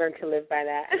learn to live by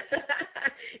that.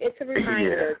 It's a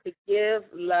reminder to give,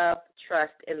 love,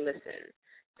 trust, and listen.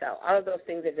 So all of those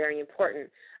things are very important,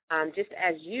 just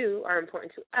as you are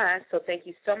important to us. So thank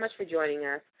you so much for joining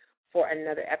us for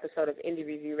another episode of Indie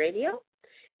Review Radio.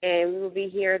 And we will be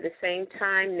here the same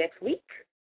time next week,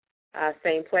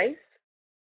 same place.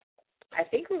 I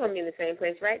think we're going to be in the same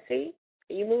place, right, C?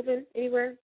 Are you moving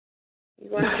anywhere?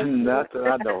 Not that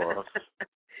I know of.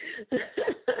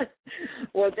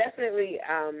 Well, definitely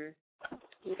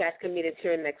you guys can meet us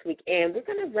here next week. And we're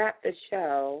going to wrap the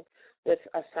show with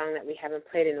a song that we haven't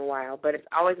played in a while, but it's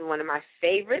always one of my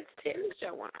favorites to end the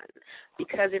show on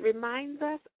because it reminds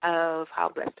us of how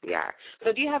blessed we are.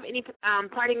 So do you have any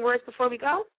parting words before we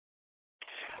go?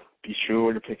 Be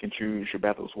sure to pick and choose your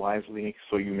battles wisely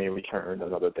so you may return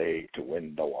another day to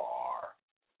win the war.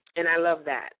 And I love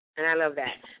that.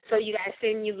 So you guys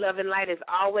send you love and light as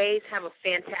always. Have a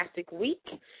fantastic week,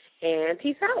 and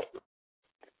peace out.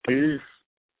 Peace.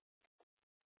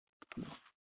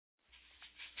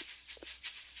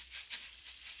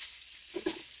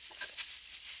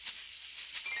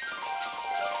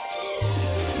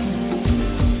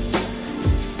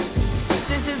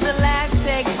 This is the last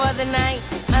take for the night.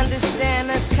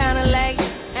 Understand it's kinda late,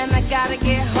 and I gotta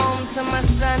get home to my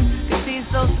son, 'cause he's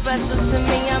so special to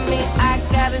me. I mean, I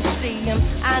gotta see him,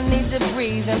 I need to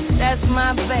breathe him. That's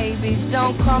my baby,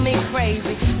 don't call me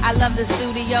crazy. I love the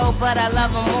studio, but I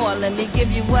love him more. Let me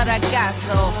give you what I got,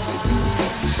 so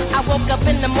I woke up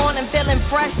in the morning feeling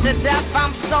fresh to death.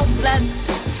 I'm so blessed,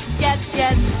 yes,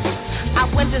 yes. I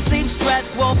went to sleep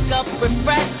stressed, woke up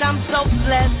refreshed. I'm so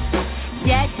blessed,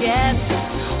 yes, yes.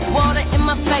 Water in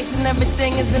my face and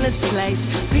everything is in its place.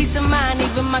 Peace of mind,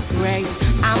 even my grace.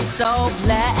 I'm so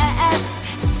blessed,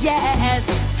 yes,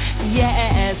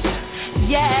 yes,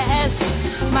 yes.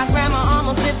 My grandma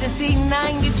almost lived to see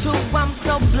 92. I'm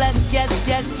so blessed, yes,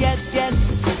 yes, yes, yes.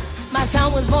 My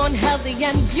son was born healthy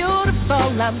and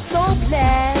beautiful. I'm so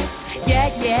blessed, yeah,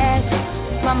 yes.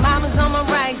 My mama's on my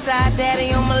right side,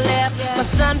 daddy on my left. My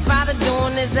son, father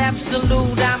doing his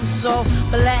absolute. I'm so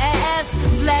blessed,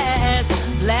 blessed,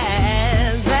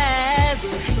 blessed, blessed.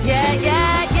 Yeah,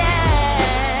 yeah,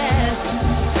 yes.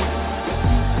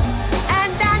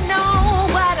 And I know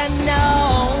what I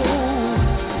know.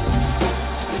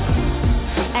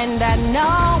 And I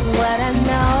know what I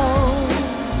know.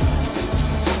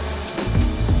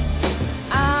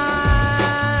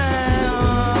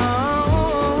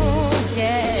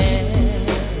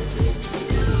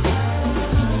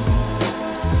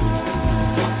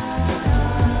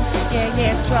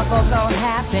 Trouble gon'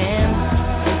 happen,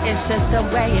 it's just the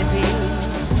way it be.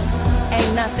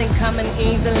 Ain't nothing coming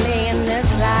easily in this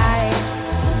life.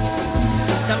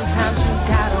 Sometimes you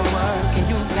gotta work and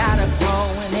you gotta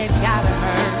grow and it gotta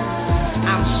hurt.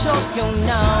 I'm sure you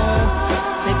know,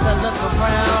 take a look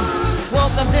around.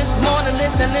 Woke up this morning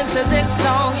listening to this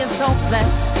song, you're so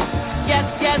blessed. Yes,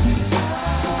 yes,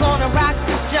 gonna rock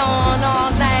the joint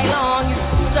all night.